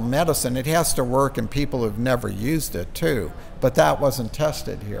successful medicine, it has to work in people who've never used it too, but that wasn't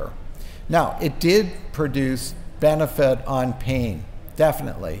tested here. Now, it did produce benefit on pain,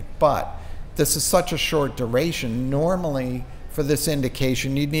 definitely, but this is such a short duration. Normally, for this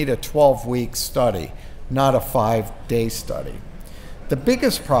indication, you'd need a 12-week study, not a 5-day study. The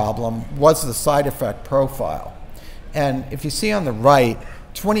biggest problem was the side effect profile. And if you see on the right,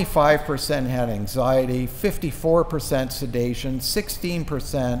 25% had anxiety, 54% sedation,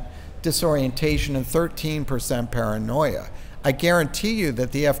 16% disorientation, and 13% paranoia. I guarantee you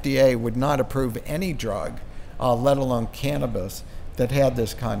that the FDA would not approve any drug, let alone cannabis, that had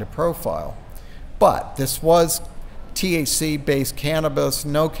this kind of profile. But this was THC-based cannabis,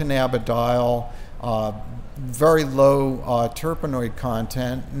 no cannabidiol, very low terpenoid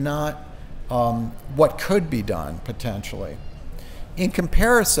content, not what could be done potentially. In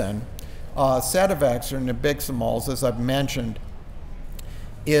comparison, Sativex or nabiximols, as I've mentioned,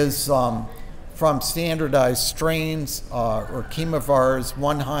 is from standardized strains or chemovars,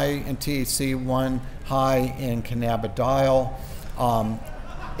 one high in THC, one high in cannabidiol.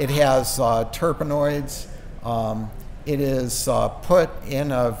 It has terpenoids. It is put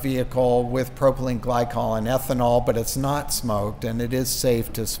in a vehicle with propylene glycol and ethanol, but it's not smoked, and it is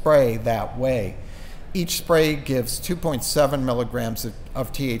safe to spray that way. Each spray gives 2.7 milligrams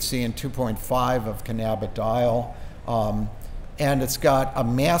of THC and 2.5 of cannabidiol, and it's got a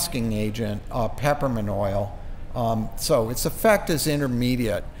masking agent, peppermint oil, so its effect is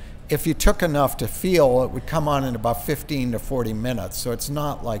intermediate. If you took enough to feel, it would come on in about 15 to 40 minutes, so it's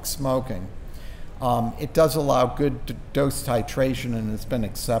not like smoking. It does allow good dose titration, and it's been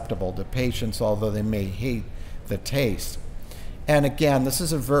acceptable to patients, although they may hate the taste. And again, this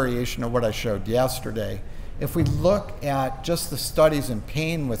is a variation of what I showed yesterday. If we look at just the studies in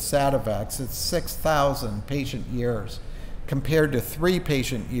pain with Sativex, it's 6,000 patient years compared to 3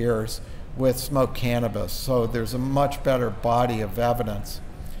 patient years with smoked cannabis. So there's a much better body of evidence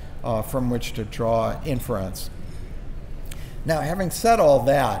from which to draw inference. Now, having said all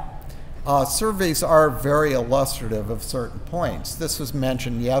that, surveys are very illustrative of certain points. This was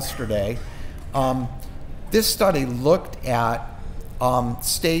mentioned yesterday. This study looked at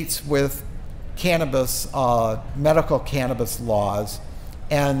states with cannabis, medical cannabis laws,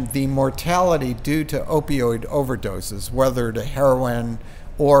 and the mortality due to opioid overdoses, whether to heroin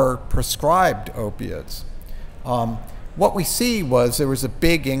or prescribed opiates. What we see was there was a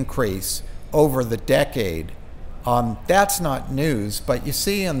big increase over the decade. That's not news, but you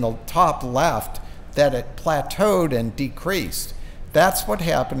see in the top left that it plateaued and decreased. That's what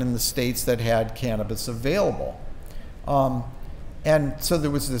happened in the states that had cannabis available. And so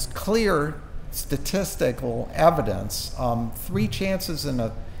there was this clear statistical evidence, 3 chances in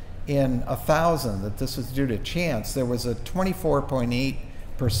a 1,000 that this was due to chance. There was a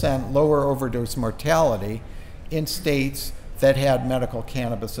 24.8% lower overdose mortality in states that had medical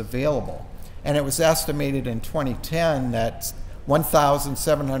cannabis available. And it was estimated in 2010 that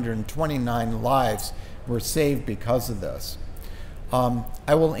 1,729 lives were saved because of this.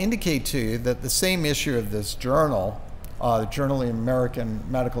 I will indicate to you that the same issue of this journal, the Journal of the American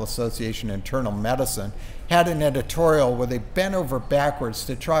Medical Association Internal Medicine, had an editorial where they bent over backwards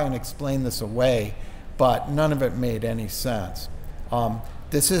to try and explain this away, but none of it made any sense.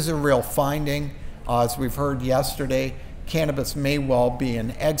 This is a real finding. As we've heard yesterday, cannabis may well be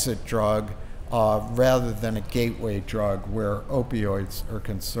an exit drug rather than a gateway drug where opioids are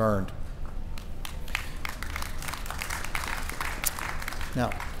concerned.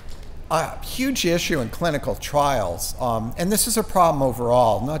 Now, a huge issue in clinical trials, and this is a problem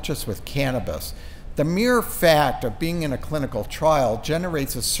overall, not just with cannabis. The mere fact of being in a clinical trial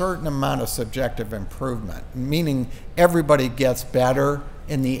generates a certain amount of subjective improvement, meaning everybody gets better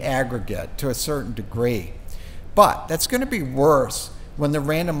in the aggregate to a certain degree. But that's going to be worse when the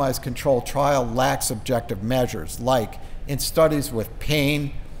randomized controlled trial lacks objective measures, like in studies with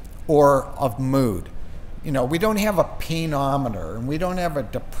pain or of mood. You know, we don't have a painometer and we don't have a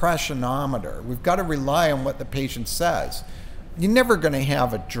depressionometer. We've got to rely on what the patient says. You're never going to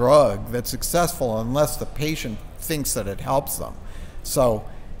have a drug that's successful unless the patient thinks that it helps them. So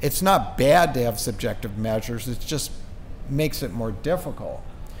it's not bad to have subjective measures, it just makes it more difficult.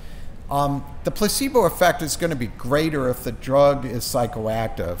 The placebo effect is going to be greater if the drug is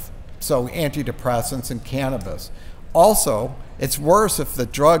psychoactive, so antidepressants and cannabis. Also, it's worse if the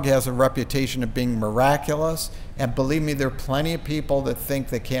drug has a reputation of being miraculous, and believe me, there are plenty of people that think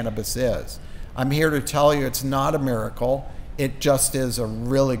that cannabis is. I'm here to tell you it's not a miracle. It just is a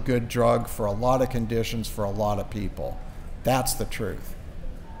really good drug for a lot of conditions for a lot of people. That's the truth.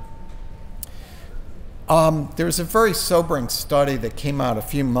 There's a very sobering study that came out a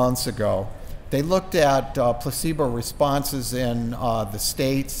few months ago. They looked at placebo responses in the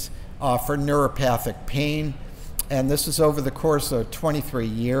states for neuropathic pain, and this is over the course of 23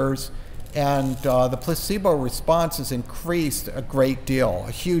 years. And the placebo responses increased a great deal,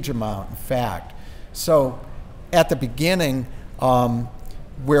 a huge amount, in fact. So at the beginning,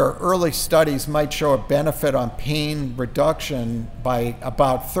 where early studies might show a benefit on pain reduction by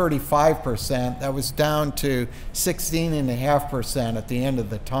about 35%, that was down to 16.5% at the end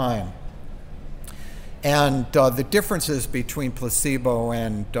of the time. And the differences between placebo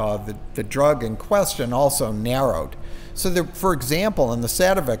and the drug in question also narrowed. So there, for example, in the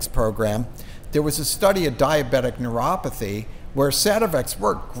Sativex program, there was a study of diabetic neuropathy where Sativex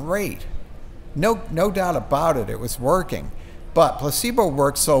worked great. No doubt about it, it was working. But placebo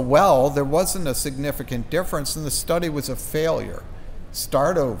worked so well, there wasn't a significant difference, and the study was a failure.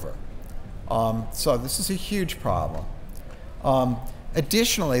 Start over. So this is a huge problem.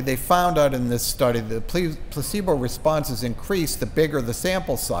 Additionally, they found out in this study that placebo responses increased the bigger the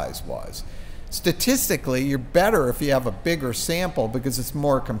sample size was. Statistically, you're better if you have a bigger sample because it's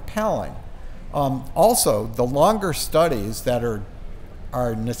more compelling. Also, the longer studies that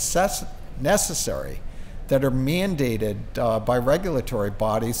are necessary, that are mandated by regulatory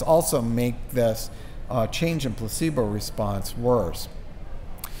bodies, also make this change in placebo response worse.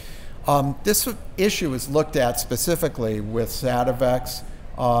 This issue was looked at specifically with Sativex.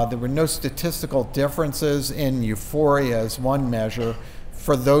 There were no statistical differences in euphoria as one measure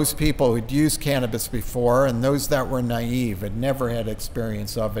for those people who'd used cannabis before and those that were naive, had never had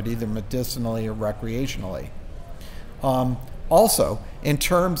experience of it, either medicinally or recreationally. Also, in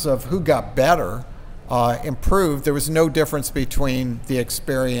terms of who got better, improved, there was no difference between the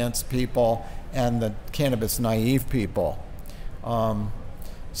experienced people and the cannabis naive people.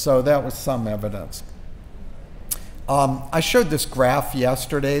 So that was some evidence. I showed this graph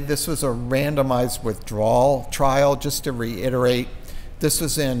yesterday. This was a randomized withdrawal trial, just to reiterate. This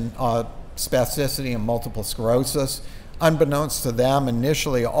was in spasticity and multiple sclerosis. Unbeknownst to them,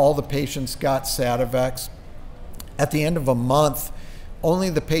 initially all the patients got Sativex. At the end of a month,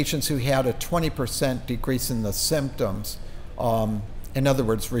 only the patients who had a 20% decrease in the symptoms, in other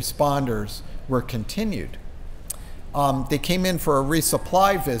words, responders, were continued. They came in for a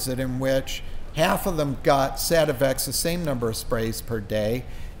resupply visit in which half of them got Sativex, the same number of sprays per day,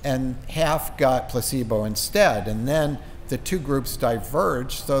 and half got placebo instead. And then the two groups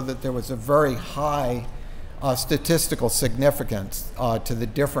diverged so that there was a very high statistical significance to the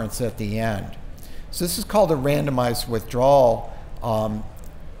difference at the end. So this is called a randomized withdrawal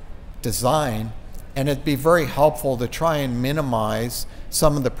design, And it'd be very helpful to try and minimize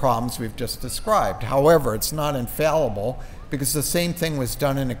some of the problems we've just described. However, it's not infallible, because the same thing was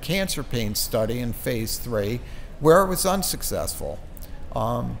done in a cancer pain study in phase 3 where it was unsuccessful.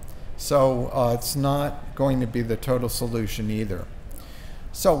 So it's not going to be the total solution either.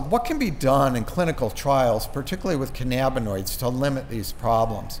 So what can be done in clinical trials, particularly with cannabinoids, to limit these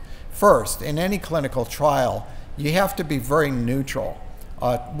problems? First, in any clinical trial, you have to be very neutral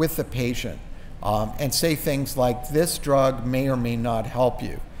with the patient and say things like, this drug may or may not help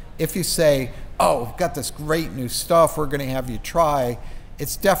you. If you say, oh, we've got this great new stuff we're going to have you try,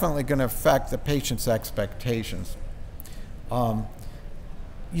 it's definitely going to affect the patient's expectations.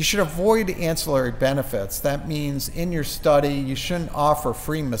 You should avoid ancillary benefits. That means in your study, you shouldn't offer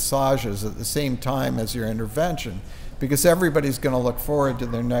free massages at the same time as your intervention, because everybody's going to look forward to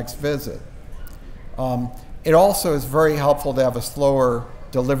their next visit. It also is very helpful to have a slower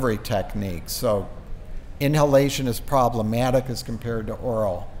delivery technique. So inhalation is problematic as compared to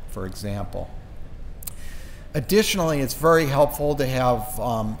oral, for example. Additionally, it's very helpful to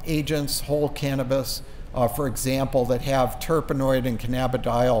have agents, whole cannabis, for example, that have terpenoid and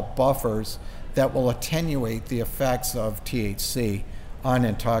cannabidiol buffers that will attenuate the effects of THC on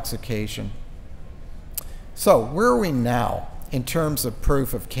intoxication. So where are we now in terms of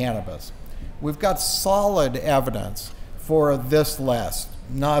proof of cannabis? We've got solid evidence for this list: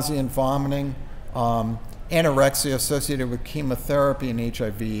 nausea and vomiting, anorexia associated with chemotherapy and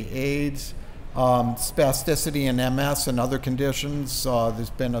HIV/AIDS, spasticity in MS and other conditions. There's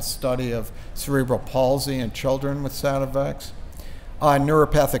been a study of cerebral palsy in children with side effects.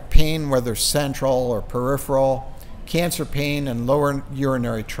 Neuropathic pain, whether central or peripheral, cancer pain, and lower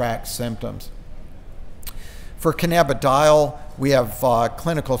urinary tract symptoms. For cannabidiol, we have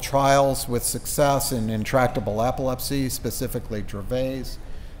clinical trials with success in intractable epilepsy, specifically Dravet's.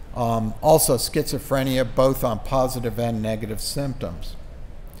 Also schizophrenia, both on positive and negative symptoms.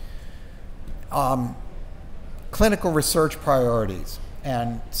 Clinical research priorities.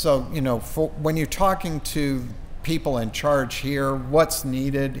 And so, you know, when you're talking to people in charge here, what's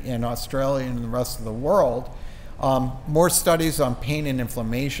needed in Australia and the rest of the world, more studies on pain and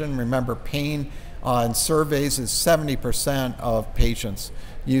inflammation. Remember, pain in surveys is 70% of patients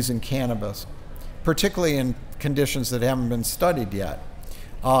using cannabis, particularly in conditions that haven't been studied yet.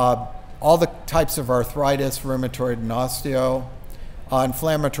 All the types of arthritis, rheumatoid and osteo,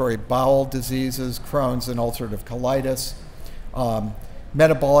 inflammatory bowel diseases, Crohn's and ulcerative colitis,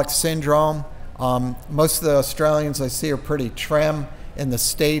 metabolic syndrome. Most of the Australians I see are pretty trim. In the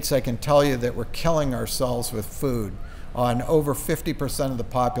States, I can tell you that we're killing ourselves with food. And over 50% of the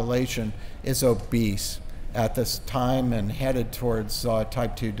population is obese at this time and headed towards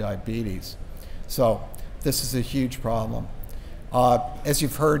type 2 diabetes. So this is a huge problem. As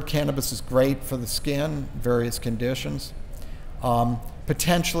you've heard, cannabis is great for the skin, various conditions.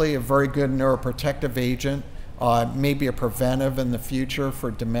 Potentially a very good neuroprotective agent, maybe a preventive in the future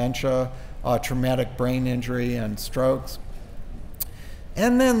for dementia, traumatic brain injury, and strokes.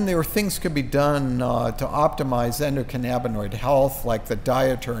 And then there are things could be done to optimize endocannabinoid health, like the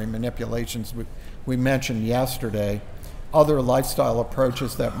dietary manipulations we mentioned yesterday, other lifestyle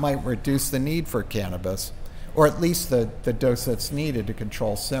approaches that might reduce the need for cannabis, or at least the dose that's needed to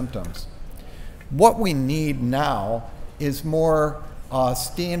control symptoms. What we need now is more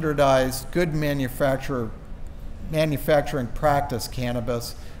standardized, good manufacturing practice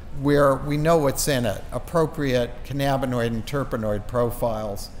cannabis where we know what's in it, appropriate cannabinoid and terpenoid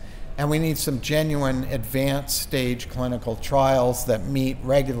profiles. And we need some genuine advanced stage clinical trials that meet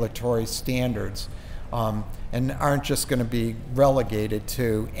regulatory standards and aren't just going to be relegated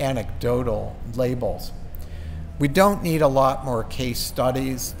to anecdotal labels. We don't need a lot more case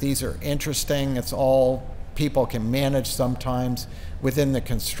studies. These are interesting. It's all people can manage sometimes within the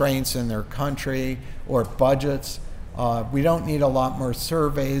constraints in their country or budgets. We don't need a lot more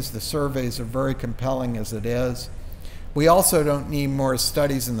surveys. The surveys are very compelling as it is. We also don't need more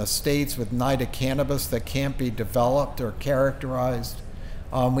studies in the States with NIDA cannabis that can't be developed or characterized.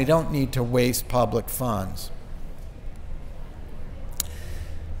 We don't need to waste public funds.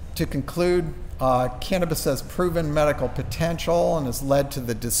 To conclude, cannabis has proven medical potential and has led to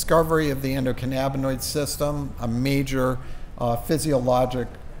the discovery of the endocannabinoid system, a major physiologic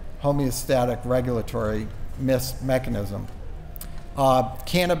homeostatic regulatory mechanism.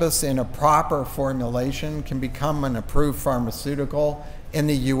 Cannabis in a proper formulation can become an approved pharmaceutical in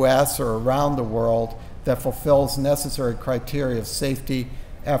the US or around the world that fulfills necessary criteria of safety,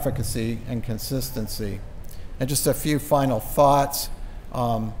 efficacy, and consistency. And just a few final thoughts.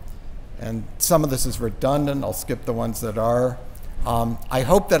 And some of this is redundant. I'll skip the ones that are. I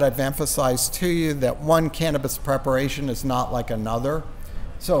hope that I've emphasized to you that one cannabis preparation is not like another.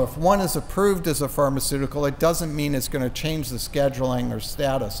 So if one is approved as a pharmaceutical, it doesn't mean it's going to change the scheduling or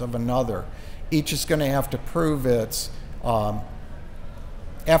status of another. Each is going to have to prove its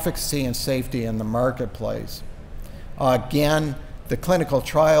efficacy and safety in the marketplace. Again, the clinical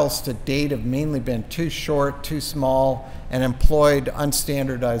trials to date have mainly been too short, too small, and employed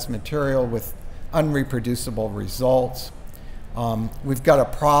unstandardized material with unreproducible results. We've got a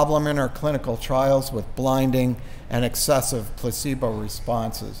problem in our clinical trials with blinding and excessive placebo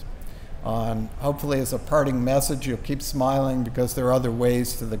responses. Hopefully as a parting message, you'll keep smiling because there are other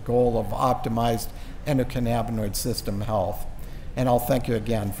ways to the goal of optimized endocannabinoid system health. And I'll thank you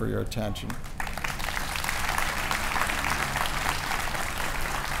again for your attention.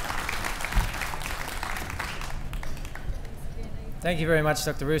 Thank you very much,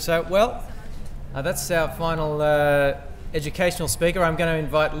 Dr. Russo. Well, that's our final educational speaker. I'm going to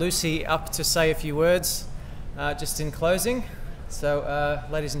invite Lucy up to say a few words just in closing. So,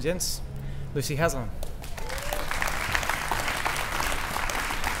 ladies and gents, Lucy Haslam.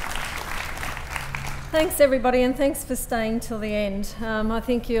 Thanks everybody, and thanks for staying till the end. I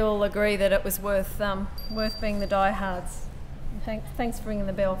think you'll agree that it was worth being the diehards. Thanks for ringing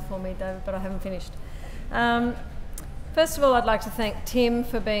the bell for me, David, but I haven't finished. First of all, I'd like to thank Tim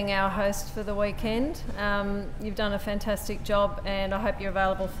for being our host for the weekend. You've done a fantastic job, and I hope you're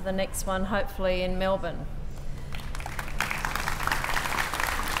available for the next one, hopefully in Melbourne.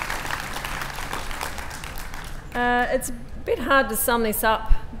 It's a bit hard to sum this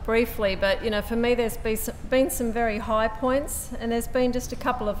up briefly, but for me there's been some very high points, and there's been just a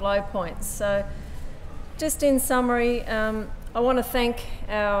couple of low points. So just in summary, I want to thank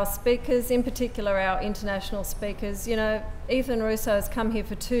our speakers, in particular our international speakers. Ethan Russo has come here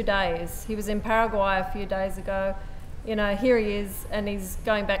for 2 days. He was in Paraguay a few days ago. Here he is, and he's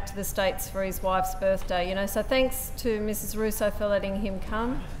going back to the States for his wife's birthday. So thanks to Mrs. Russo for letting him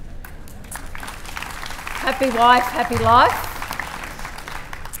come. Happy wife, happy life.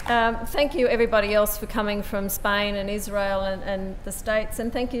 Thank you everybody else for coming from Spain and Israel and the States,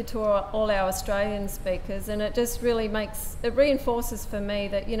 and thank you to all our Australian speakers. And it just really reinforces for me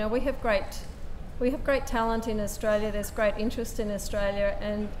that we have great talent in Australia. There's great interest in Australia,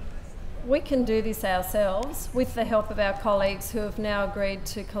 and we can do this ourselves with the help of our colleagues who have now agreed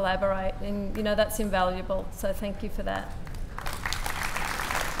to collaborate, and that's invaluable. So thank you for that.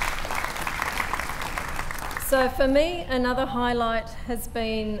 So for me, another highlight has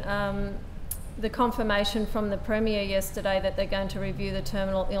been the confirmation from the Premier yesterday that they're going to review the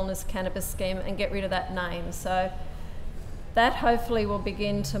terminal illness cannabis scheme and get rid of that name. So that hopefully will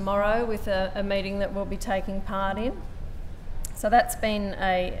begin tomorrow with a meeting that we'll be taking part in. So that's been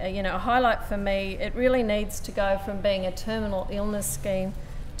a highlight for me. It really needs to go from being a terminal illness scheme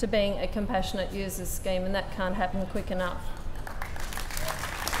to being a compassionate users scheme, and that can't happen quick enough.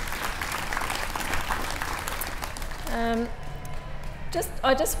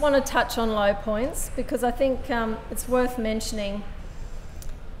 I just want to touch on low points because I think it's worth mentioning.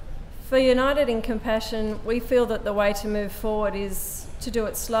 For United in Compassion, we feel that the way to move forward is to do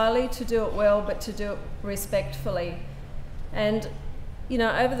it slowly, to do it well, but to do it respectfully. And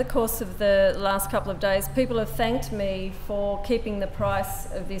over the course of the last couple of days, people have thanked me for keeping the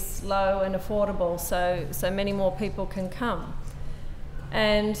price of this low and affordable so many more people can come.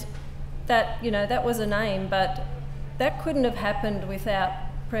 And that, that was an aim, but that couldn't have happened without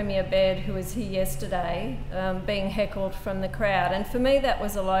Premier Baird, who was here yesterday, being heckled from the crowd. And for me, that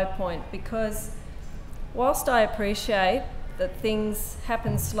was a low point, because whilst I appreciate that things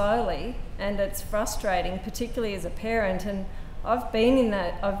happen slowly and it's frustrating, particularly as a parent, and I've been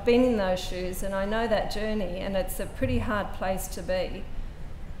in those shoes and I know that journey, and it's a pretty hard place to be.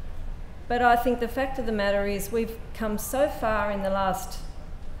 But I think the fact of the matter is we've come so far in the last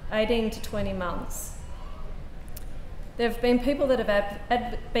 18 to 20 months. There have been people that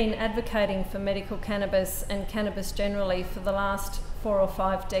have been advocating for medical cannabis and cannabis generally for the last 4 or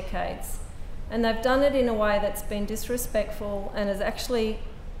 5 decades. And they've done it in a way that's been disrespectful and has actually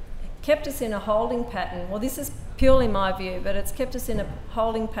kept us in a holding pattern. Well, this is purely my view, but it's kept us in a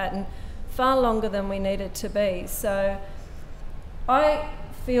holding pattern far longer than we needed to be. So I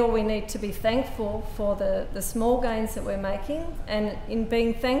feel we need to be thankful for the small gains that we're making, and in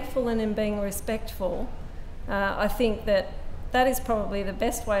being thankful and in being respectful, I think that is probably the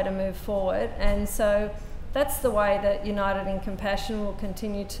best way to move forward. And so that's the way that United in Compassion will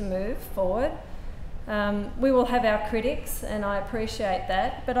continue to move forward. We will have our critics, and I appreciate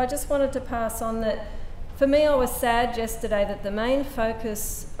that, but I just wanted to pass on that for me, I was sad yesterday that the main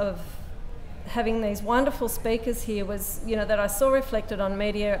focus of having these wonderful speakers here was, that I saw reflected on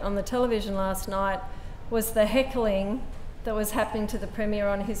media on the television last night, was the heckling that was happening to the Premier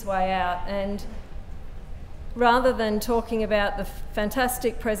on his way out. And rather than talking about the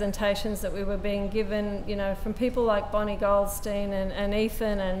fantastic presentations that we were being given, from people like Bonnie Goldstein and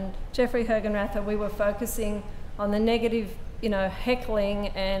Ethan and Jeffrey Hergenrather, we were focusing on the negative, heckling,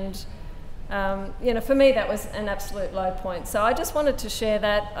 and for me that was an absolute low point. So I just wanted to share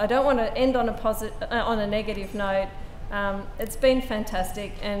that. I don't want to end on a negative note. It's been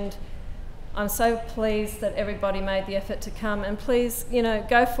fantastic, and I'm so pleased that everybody made the effort to come. And please,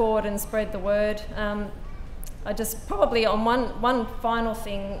 go forward and spread the word. I just probably on one final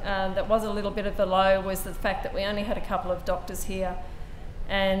thing that was a little bit of a low was the fact that we only had a couple of doctors here,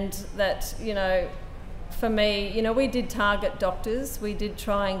 and that for me, we did target doctors. We did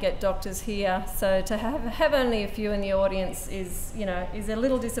try and get doctors here. So to have only a few in the audience is a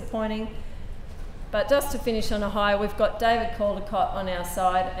little disappointing. But just to finish on a high, we've got David Caldecott on our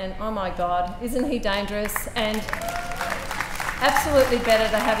side, and oh my God, isn't he dangerous? And absolutely better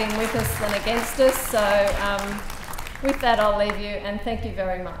to have him with us than against us. So with that, I'll leave you, and thank you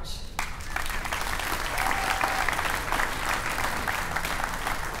very much.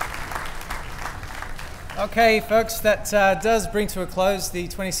 Okay, folks, that does bring to a close the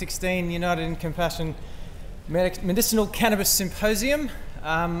 2016 United in Compassion Medicinal Cannabis Symposium.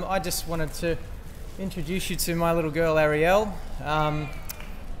 I just wanted to introduce you to my little girl Ariel,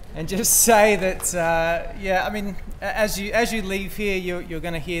 and just say that, as you leave here, you're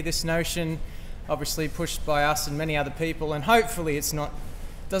going to hear this notion, obviously pushed by us and many other people, and hopefully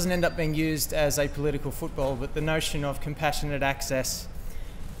doesn't end up being used as a political football, but the notion of compassionate access.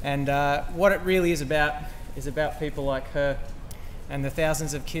 And what it really is about people like her and the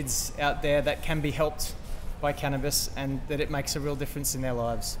thousands of kids out there that can be helped by cannabis, and that it makes a real difference in their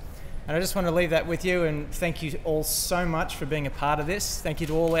lives. And I just want to leave that with you, and thank you all so much for being a part of this. Thank you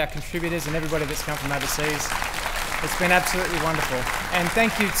to all our contributors and everybody that's come from overseas. It's been absolutely wonderful. And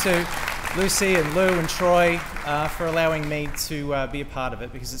thank you to Lucy and Lou and Troy for allowing me to be a part of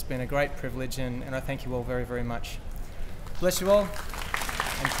it, because it's been a great privilege, and I thank you all very, very much. Bless you all.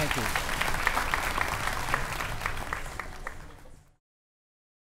 And thank you.